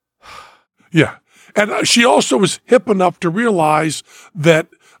 Yeah. And she also was hip enough to realize that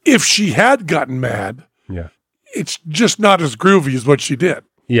if she had gotten mad, it's just not as groovy as what she did.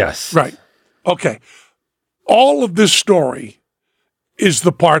 Yes. Right. Okay. All of this story is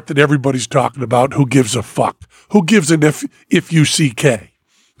the part that everybody's talking about. Who gives a fuck? Who gives an F-U-C-K?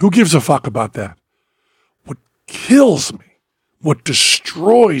 Who gives a fuck about that? What kills me, what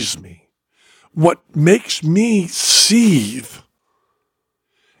destroys me, what makes me seethe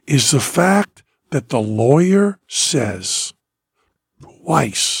is the fact that the lawyer says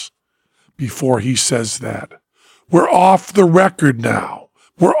twice before he says that, we're off the record now.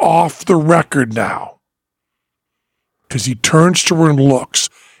 We're off the record now. Because he turns to her and looks,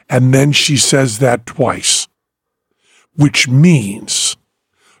 and then she says that twice, which means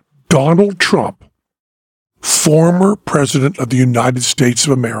Donald Trump, former president of the United States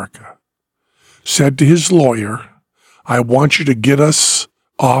of America, said to his lawyer, I want you to get us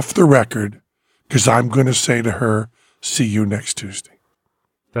off the record because I'm going to say to her, see you next Tuesday.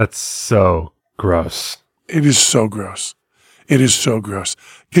 That's so gross. It is so gross. It is so gross.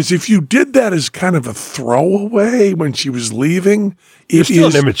 Because if you did that as kind of a throwaway when she was leaving, it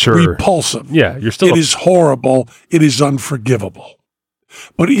is repulsive. Yeah, you're still. It is horrible. It is unforgivable.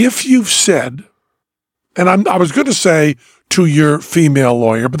 But if you've said, and I was going to say to your female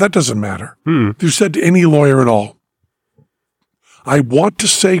lawyer, but that doesn't matter. If you said to any lawyer at all, I want to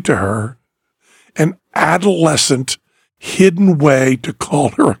say to her an adolescent, hidden way to call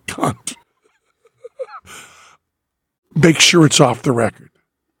her a cunt. Make sure it's off the record.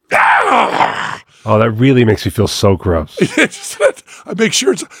 Oh, that really makes me feel so gross. I make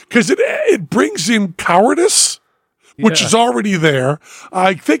sure it's because it brings in cowardice, which is already there.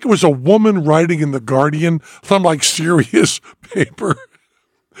 I think it was a woman writing in The Guardian, some like serious paper,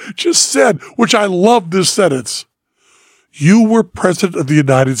 just said, which I love this sentence. You were president of the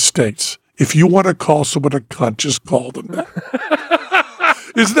United States. If you want to call someone a cunt, just call them that.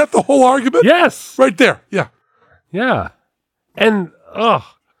 Isn't that the whole argument? Yes. Right there. Yeah. Yeah. And,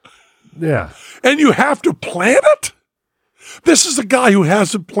 yeah. And you have to plan it? This is a guy who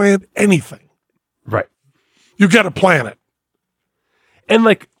hasn't planned anything. Right. You got to plan it. And,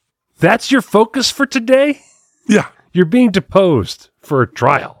 like, that's your focus for today? Yeah. You're being deposed for a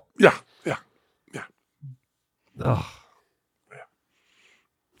trial. Yeah. Oh. Yeah.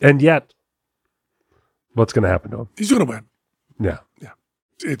 And yet, what's going to happen to him? He's going to win. Yeah.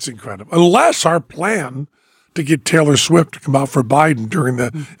 It's incredible. Unless our plan to get Taylor Swift to come out for Biden during the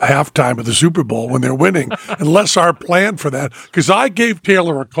halftime of the Super Bowl when they're winning, unless our plan for that, because I gave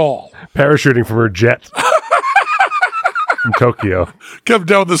Taylor a call. Parachuting from her jet from Tokyo. Come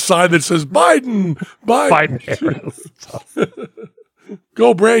down the sign that says Biden.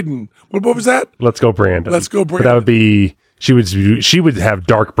 Go Braden. What was that? Let's go Brandon. Let's go Brandon. But that would be, she would have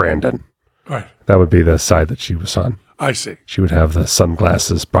dark Brandon. Right. That would be the side that she was on. I see. She would have the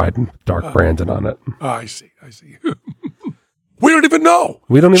sunglasses, Biden, dark Brandon on it. I see. We don't even know.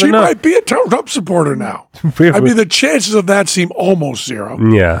 She might be a Trump supporter now. I mean, the chances of that seem almost zero.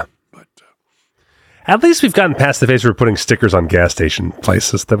 Yeah. But at least we've gotten past the phase where we're putting stickers on gas station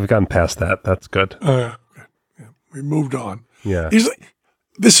places. That we've gotten past that. That's good. Yeah. We moved on. Yeah. He's like,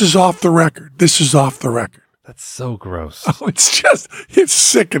 this is off the record. This is off the record. That's so gross. Oh, it's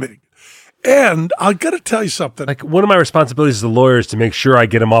sickening. And I got to tell you something. Like, one of my responsibilities as a lawyer is to make sure I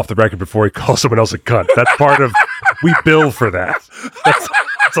get him off the record before he calls someone else a cunt. That's part of, we bill for that.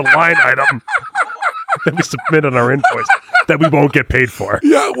 That's a line item that we submit on our invoice that we won't get paid for.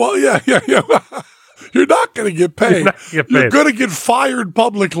 Yeah, well, yeah. You're not going to get paid. You're going to get fired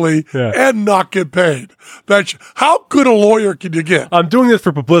publicly and not get paid. How good a lawyer can you get? I'm doing this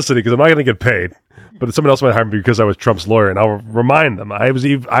for publicity because I'm not going to get paid. But someone else might hire me because I was Trump's lawyer, and I'll remind them I was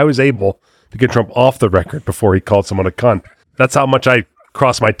able to get Trump off the record before he called someone a cunt. That's how much I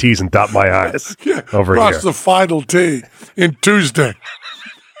cross my T's and dot my I's over here. Cross the final T in Tuesday.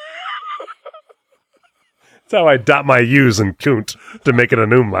 That's how I dot my U's and kunt to make it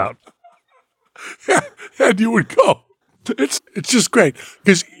an umlaut. And you would go. It's just great.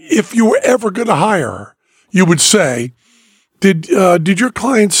 Because if you were ever going to hire her, you would say, Did your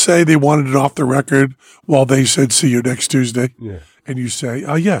clients say they wanted it off the record while they said, see you next Tuesday? Yeah. And you say,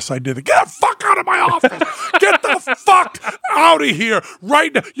 oh, yes, I did it. Get the fuck out of my office. Get the fuck out of here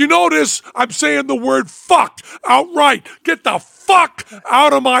right now. You notice I'm saying the word fuck outright. Get the fuck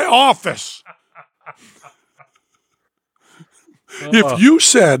out of my office. If you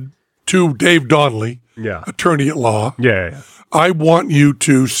said to Dave Donnelly, attorney at law, I want you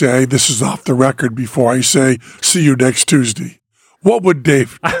to say this is off the record before I say see you next Tuesday. What would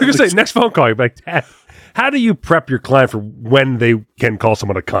Dave? I was going to say next phone call. You'd be like, Dad, how do you prep your client for when they can call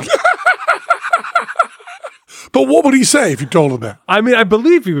someone a cunt? But what would he say if you told him that? I mean, I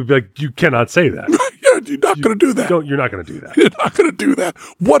believe he would be like, you cannot say that. You're not going to do that. You're not going to do that. You're not going to do that.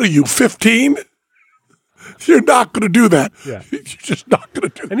 What are you, 15? You're not going to do that. Yeah. You're just not going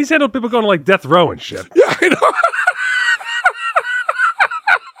to do that. And he's handled people going to like death row and shit. Yeah, I know.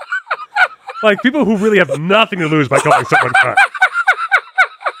 Like people who really have nothing to lose by calling someone cunt.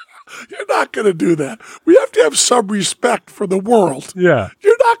 You're not going to do that. We have to have some respect for the world. Yeah.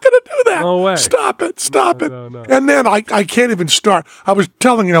 You're not going to do that. No way. Stop it. Stop it. No. And then I can't even start. I was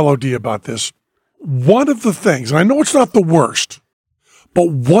telling LOD about this. One of the things, and I know it's not the worst, but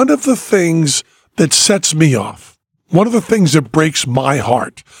one of the things that sets me off, one of the things that breaks my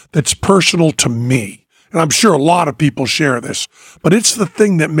heart, that's personal to me, and I'm sure a lot of people share this, but it's the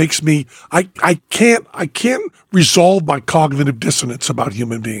thing that makes me, I can't resolve my cognitive dissonance about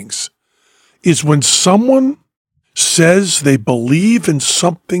human beings, is when someone says they believe in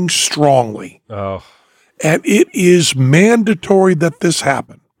something strongly, and it is mandatory that this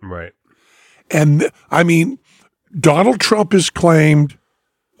happen. Right. And I mean, Donald Trump has claimed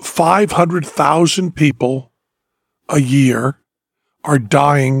 500,000 people a year are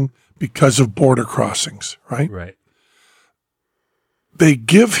dying because of border crossings, right? Right. They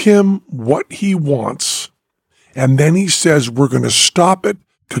give him what he wants, and then he says, we're going to stop it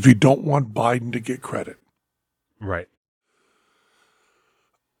because we don't want Biden to get credit. Right.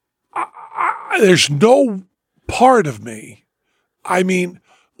 There's no part of me. I mean,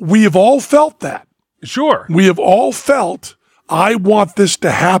 we have all felt that. Sure. We have all felt, I want this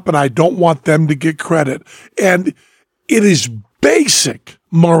to happen. I don't want them to get credit. And it is basic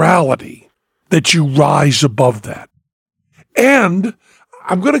morality that you rise above that. And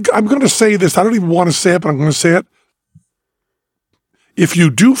I'm going to say this. I don't even want to say it, but I'm going to say it. If you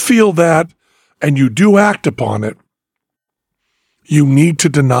do feel that and you do act upon it, you need to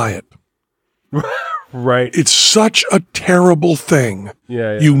deny it. Right. It's such a terrible thing.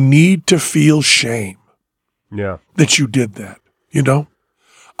 Yeah. You need to feel shame. Yeah. That you did that, you know?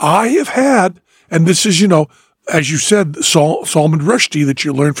 I have had, and this is, you know, as you said, Salman Rushdie that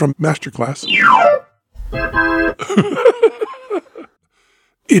you learned from Masterclass.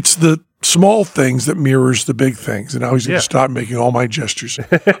 It's the small things that mirrors the big things. And now he's going to stop making all my gestures.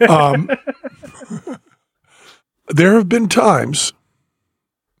 There have been times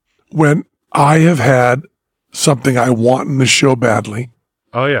when I have had something I want in the show badly.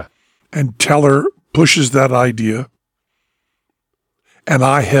 Oh, yeah. And Teller pushes that idea. And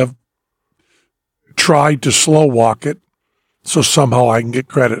I have tried to slow walk it so somehow I can get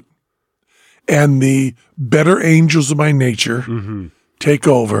credit. And the better angels of my nature take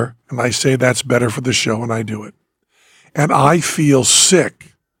over. And I say that's better for the show, and I do it. And I feel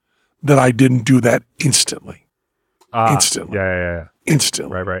sick that I didn't do that instantly. Instantly. Yeah.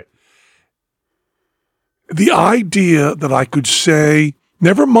 Instantly. Right. The idea that I could say,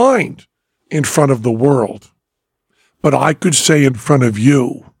 never mind in front of the world, but I could say in front of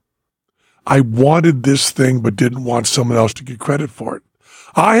you, I wanted this thing but didn't want someone else to get credit for it.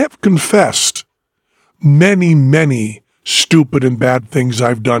 I have confessed many, many stupid and bad things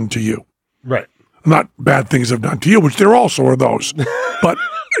I've done to you. Right. Not bad things I've done to you, which there also are those, but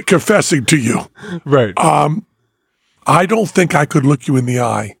confessing to you. Right. I don't think I could look you in the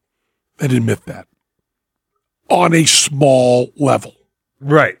eye and admit that. On a small level.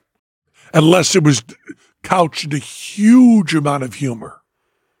 Right. Unless it was couched in a huge amount of humor.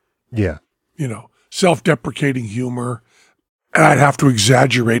 Yeah. You know, self-deprecating humor. And I'd have to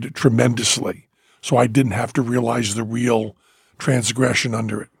exaggerate it tremendously. So I didn't have to realize the real transgression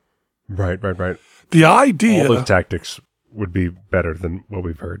under it. Right. The idea... All those tactics would be better than what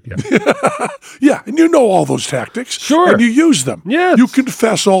we've heard. Yeah. Yeah, and you know all those tactics. Sure. And you use them. Yes. You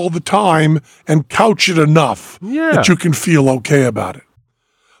confess all the time and couch it enough that you can feel okay about it.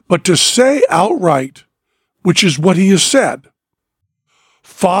 But to say outright, which is what he has said,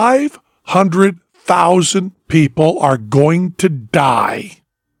 500,000 people are going to die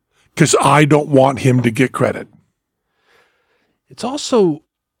because I don't want him to get credit. It's also,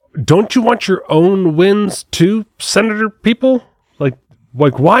 don't you want your own wins too, Senator people?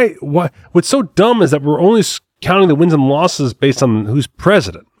 Like why? What's so dumb is that we're only counting the wins and losses based on who's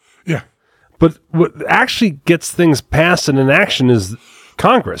president. Yeah. But what actually gets things passed and in action is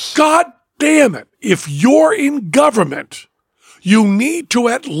Congress. God damn it. If you're in government, you need to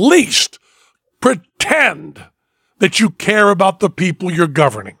at least pretend that you care about the people you're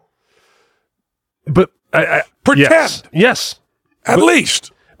governing. But pretend. Yes. At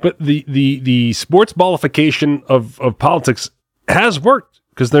least. But the sports ballification of politics has worked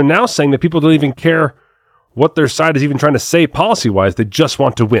because they're now saying that people don't even care what their side is even trying to say policy-wise. They just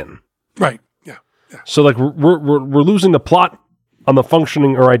want to win. Right. Yeah. So like we're losing the plot on the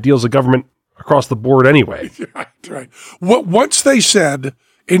functioning or ideals of government across the board anyway. Right. Once they said,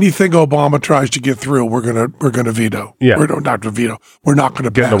 anything Obama tries to get through, we're gonna veto. Yeah. We're not to veto. We're not going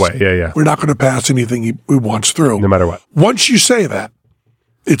to Get in pass. the way. Yeah. We're not going to pass anything he wants through, No matter what. Once you say that,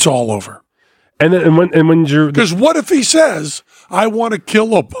 it's all over. And then when you're Because what if he says, "I want to kill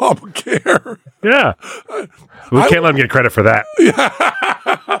Obamacare"? Yeah. We can't let him get credit for that.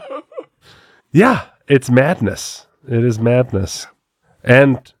 Yeah. It's madness. It is madness.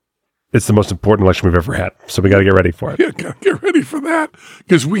 And it's the most important election we've ever had. So we got to get ready for it. Yeah, gotta get ready for that.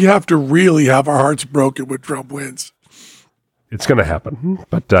 Because we have to really have our hearts broken when Trump wins. It's going to happen.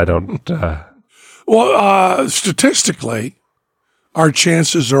 But I don't. Well, statistically, our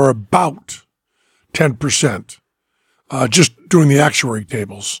chances are about 10%, just doing the actuary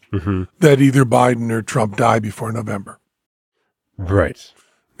tables, that either Biden or Trump die before November. Right.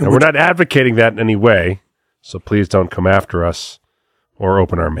 And we're not advocating that in any way. So please don't come after us or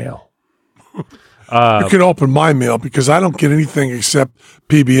open our mail. You can open my mail because I don't get anything except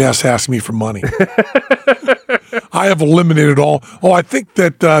PBS asking me for money. I have eliminated all. Oh, I think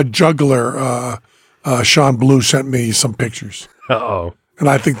that juggler, Sean Blue, sent me some pictures. Uh-oh. And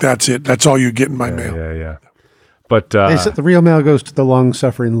I think that's it. That's all you get in my mail. Yeah. But They said the real mail goes to the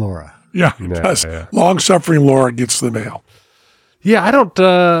long-suffering Laura. Yeah, it does. Long-suffering Laura gets the mail. yeah, I don't.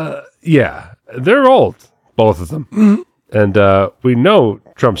 Yeah, they're old, both of them, and we know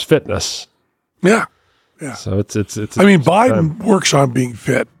Trump's fitness. Yeah. So it's. I mean, Biden works on being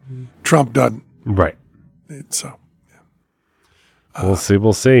fit. Trump doesn't. Right. So, We'll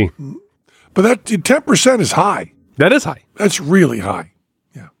see. but that 10% is high. That is high. That's really high.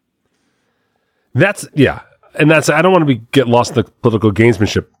 And that's. I don't want to get lost in the political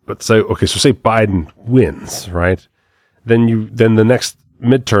gamesmanship, but say Biden wins, right? Then the next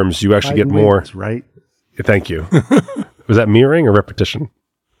midterms you actually get more. Wins, right? Thank you. Was that mirroring or repetition?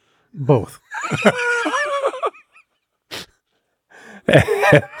 Both.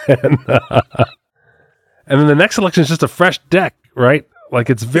 And then the next election is just a fresh deck, right? Like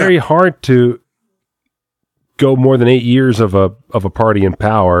it's very hard to go more than 8 years of a party in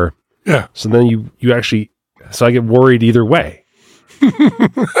power. Yeah. So then you actually. So I get worried either way.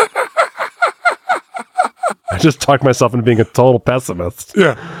 I just talked myself into being a total pessimist.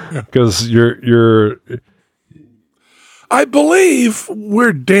 Yeah. Because you're. I believe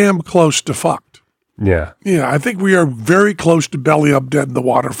we're damn close to fucked. Yeah. Yeah, I think we are very close to belly up dead in the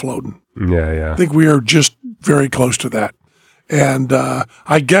water floating. Yeah. I think we are just very close to that. And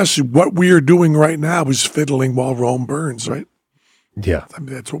I guess what we are doing right now is fiddling while Rome burns, right? Yeah. I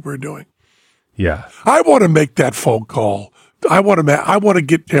mean, that's what we're doing. Yeah. I want to make that phone call. I want to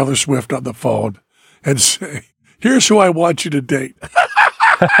get Taylor Swift on the phone and say, "Here's who I want you to date."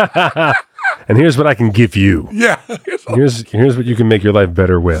 And here's what I can give you. Yeah. Here's what you can make your life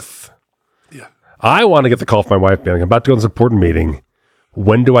better with. Yeah. I want to get the call from my wife being, I'm about to go to this important meeting.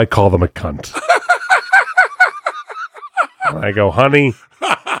 When do I call them a cunt? I go, honey,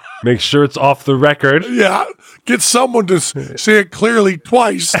 make sure it's off the record. Yeah. Get someone to say it clearly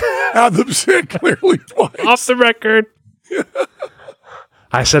twice. Have them say it clearly twice. Off the record.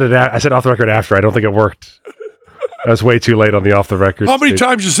 I said off the record after. I don't think it worked. I was way too late on the off the record. How many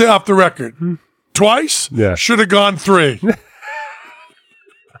times you say off the record? Twice? Yeah. Should have gone 3.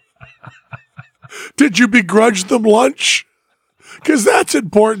 Did you begrudge them lunch? Because that's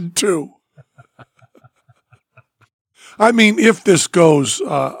important too. I mean, if this goes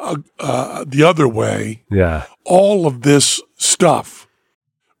the other way, all of this stuff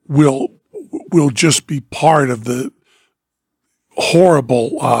will just be part of the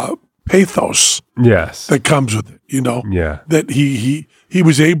horrible pathos that comes with it, you know? Yeah. That he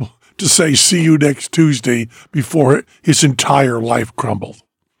was able to say, "See you next Tuesday," before his entire life crumbled.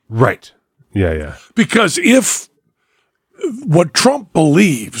 Right. Yeah. Because if what Trump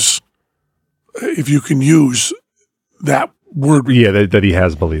believes, if you can use that word. Yeah, that he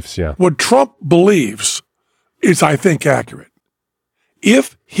has beliefs, yeah. What Trump believes is, I think, accurate.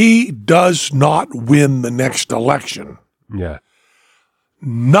 If he does not win the next election,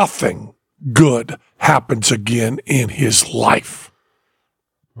 nothing good happens again in his life.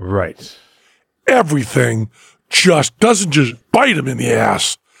 Right. Everything doesn't just bite him in the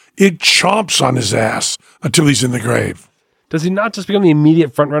ass. It chomps on his ass until he's in the grave. Does he not just become the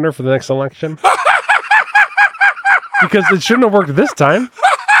immediate front runner for the next election? Because it shouldn't have worked this time.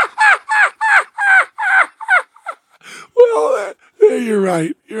 Well, you're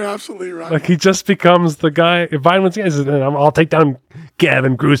right. You're absolutely right. Like he just becomes the guy. If Biden wins, he says, I'll take down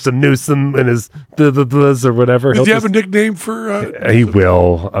Gavin Newsom and his or whatever. Does he have a nickname for? He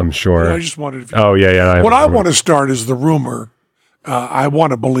will, I'm sure. Yeah, I just wanted to. Oh yeah. What I want to start is the rumor. I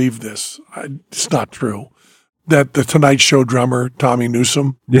want to believe this. It's not true, that the Tonight Show drummer, Tommy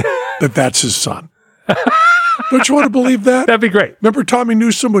Newsom, that's his son. Don't you want to believe that? That'd be great. Remember Tommy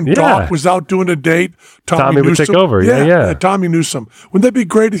Newsom when Doc was out doing a date? Tommy would take over. Yeah. Tommy Newsom. Wouldn't that be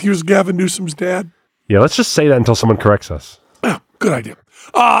great if he was Gavin Newsom's dad? Yeah, let's just say that until someone corrects us. Good idea.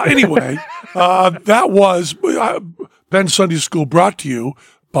 Anyway, that was Ben's Sunday School brought to you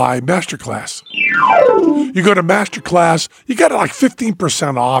by Masterclass. You go to Masterclass, you got it like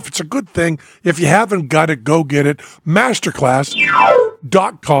 15% off. It's a good thing. If you haven't got it, go get it.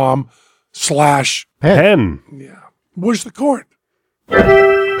 Masterclass.com/pen. Yeah. Where's the chord?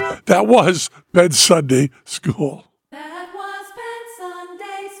 That was Ben's Sunday School. That was Ben's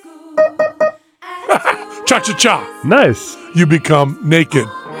Sunday School. Cha-cha-cha. Nice. You become naked.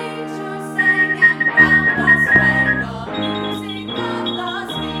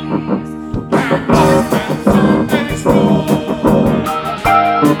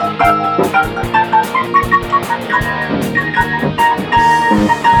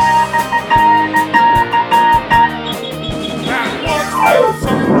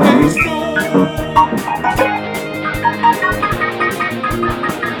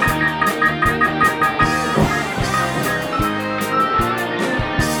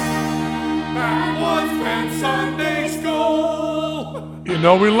 You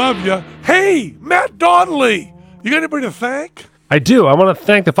know we love you. Hey, Matt Donnelly, you got anybody to thank? I do. I want to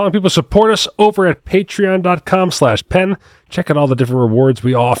thank the following people who support us over at patreon.com/pen. Check out all the different rewards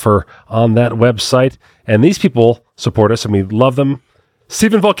we offer on that website. And these people support us, and we love them.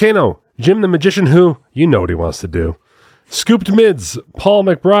 Stephen Volcano, Jim the Magician Who, you know what he wants to do. Scooped Mids, Paul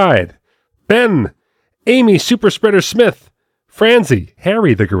McBride, Ben, Amy Super Spreader Smith, Franzi,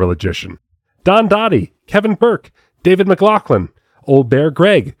 Harry the Gorillagician, Don Dottie, Kevin Burke, David McLaughlin, Old Bear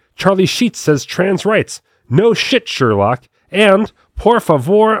Greg, Charlie Sheets says trans rights, no shit Sherlock, and por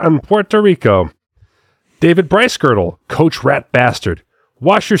favor en Puerto Rico. David Bryce-Girdle, Coach Rat Bastard,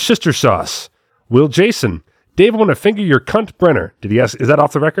 Wash Your Sister Sauce, Will Jason, Dave want to finger your cunt Brenner. Did he ask, is that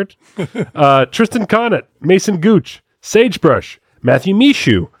off the record? Tristan Connet, Mason Gooch, Sagebrush, Matthew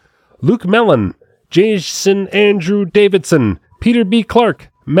Mishu, Luke Mellon, Jason Andrew Davidson, Peter B. Clark,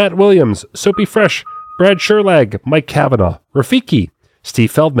 Matt Williams, Soapy Fresh, Brad Sherlag, Mike Kavanaugh, Rafiki,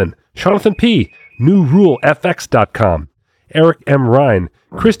 Steve Feldman, Jonathan P., NewRuleFX.com, Eric M. Ryan,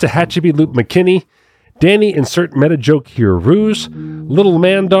 Krista Hatchaby Loop McKinney, Danny Insert Meta Joke Here Ruse, Little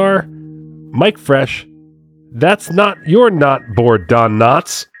Mandar, Mike Fresh, That's Not Your Not Bored Don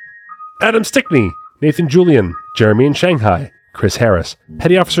Knotts, Adam Stickney, Nathan Julian, Jeremy in Shanghai, Chris Harris,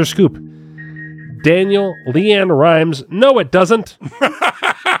 Petty Officer Scoop, Daniel Leanne Rhymes, no it doesn't,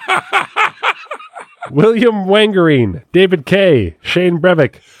 William Wangerine, David K., Shane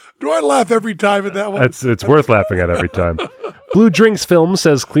Brevick. Do I laugh every time at that one? It's worth laughing at every time. Blue Drinks Film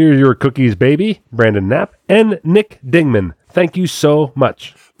says, clear your cookies, baby. Brandon Knapp and Nick Dingman. Thank you so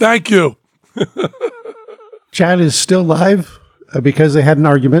much. Thank you. Chat is still live because they had an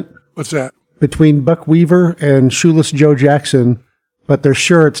argument. What's that? Between Buck Weaver and Shoeless Joe Jackson, but they're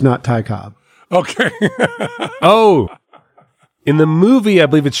sure it's not Ty Cobb. Okay. Oh, in the movie, I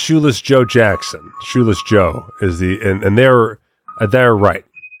believe it's Shoeless Joe Jackson. Shoeless Joe is and they're right.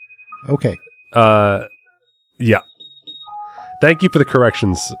 Okay. Yeah. Thank you for the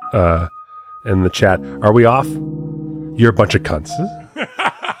corrections in the chat. Are we off? You're a bunch of cunts.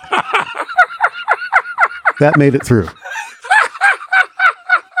 That made it through.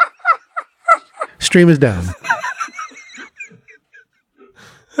 Stream is down.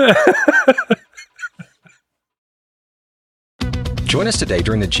 Join us today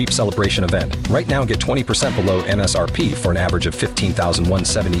during the Jeep Celebration event. Right now, get 20% below MSRP for an average of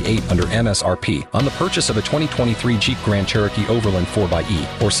 $15,178 under MSRP on the purchase of a 2023 Jeep Grand Cherokee Overland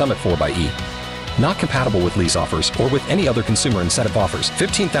 4xE or Summit 4xE. Not compatible with lease offers or with any other consumer incentive offers.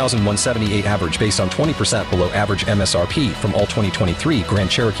 $15,178 average based on 20% below average MSRP from all 2023 Grand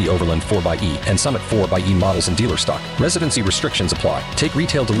Cherokee Overland 4xE and Summit 4xE models in dealer stock. Residency restrictions apply. Take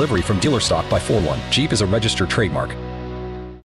retail delivery from dealer stock by 4/1. Jeep is a registered trademark.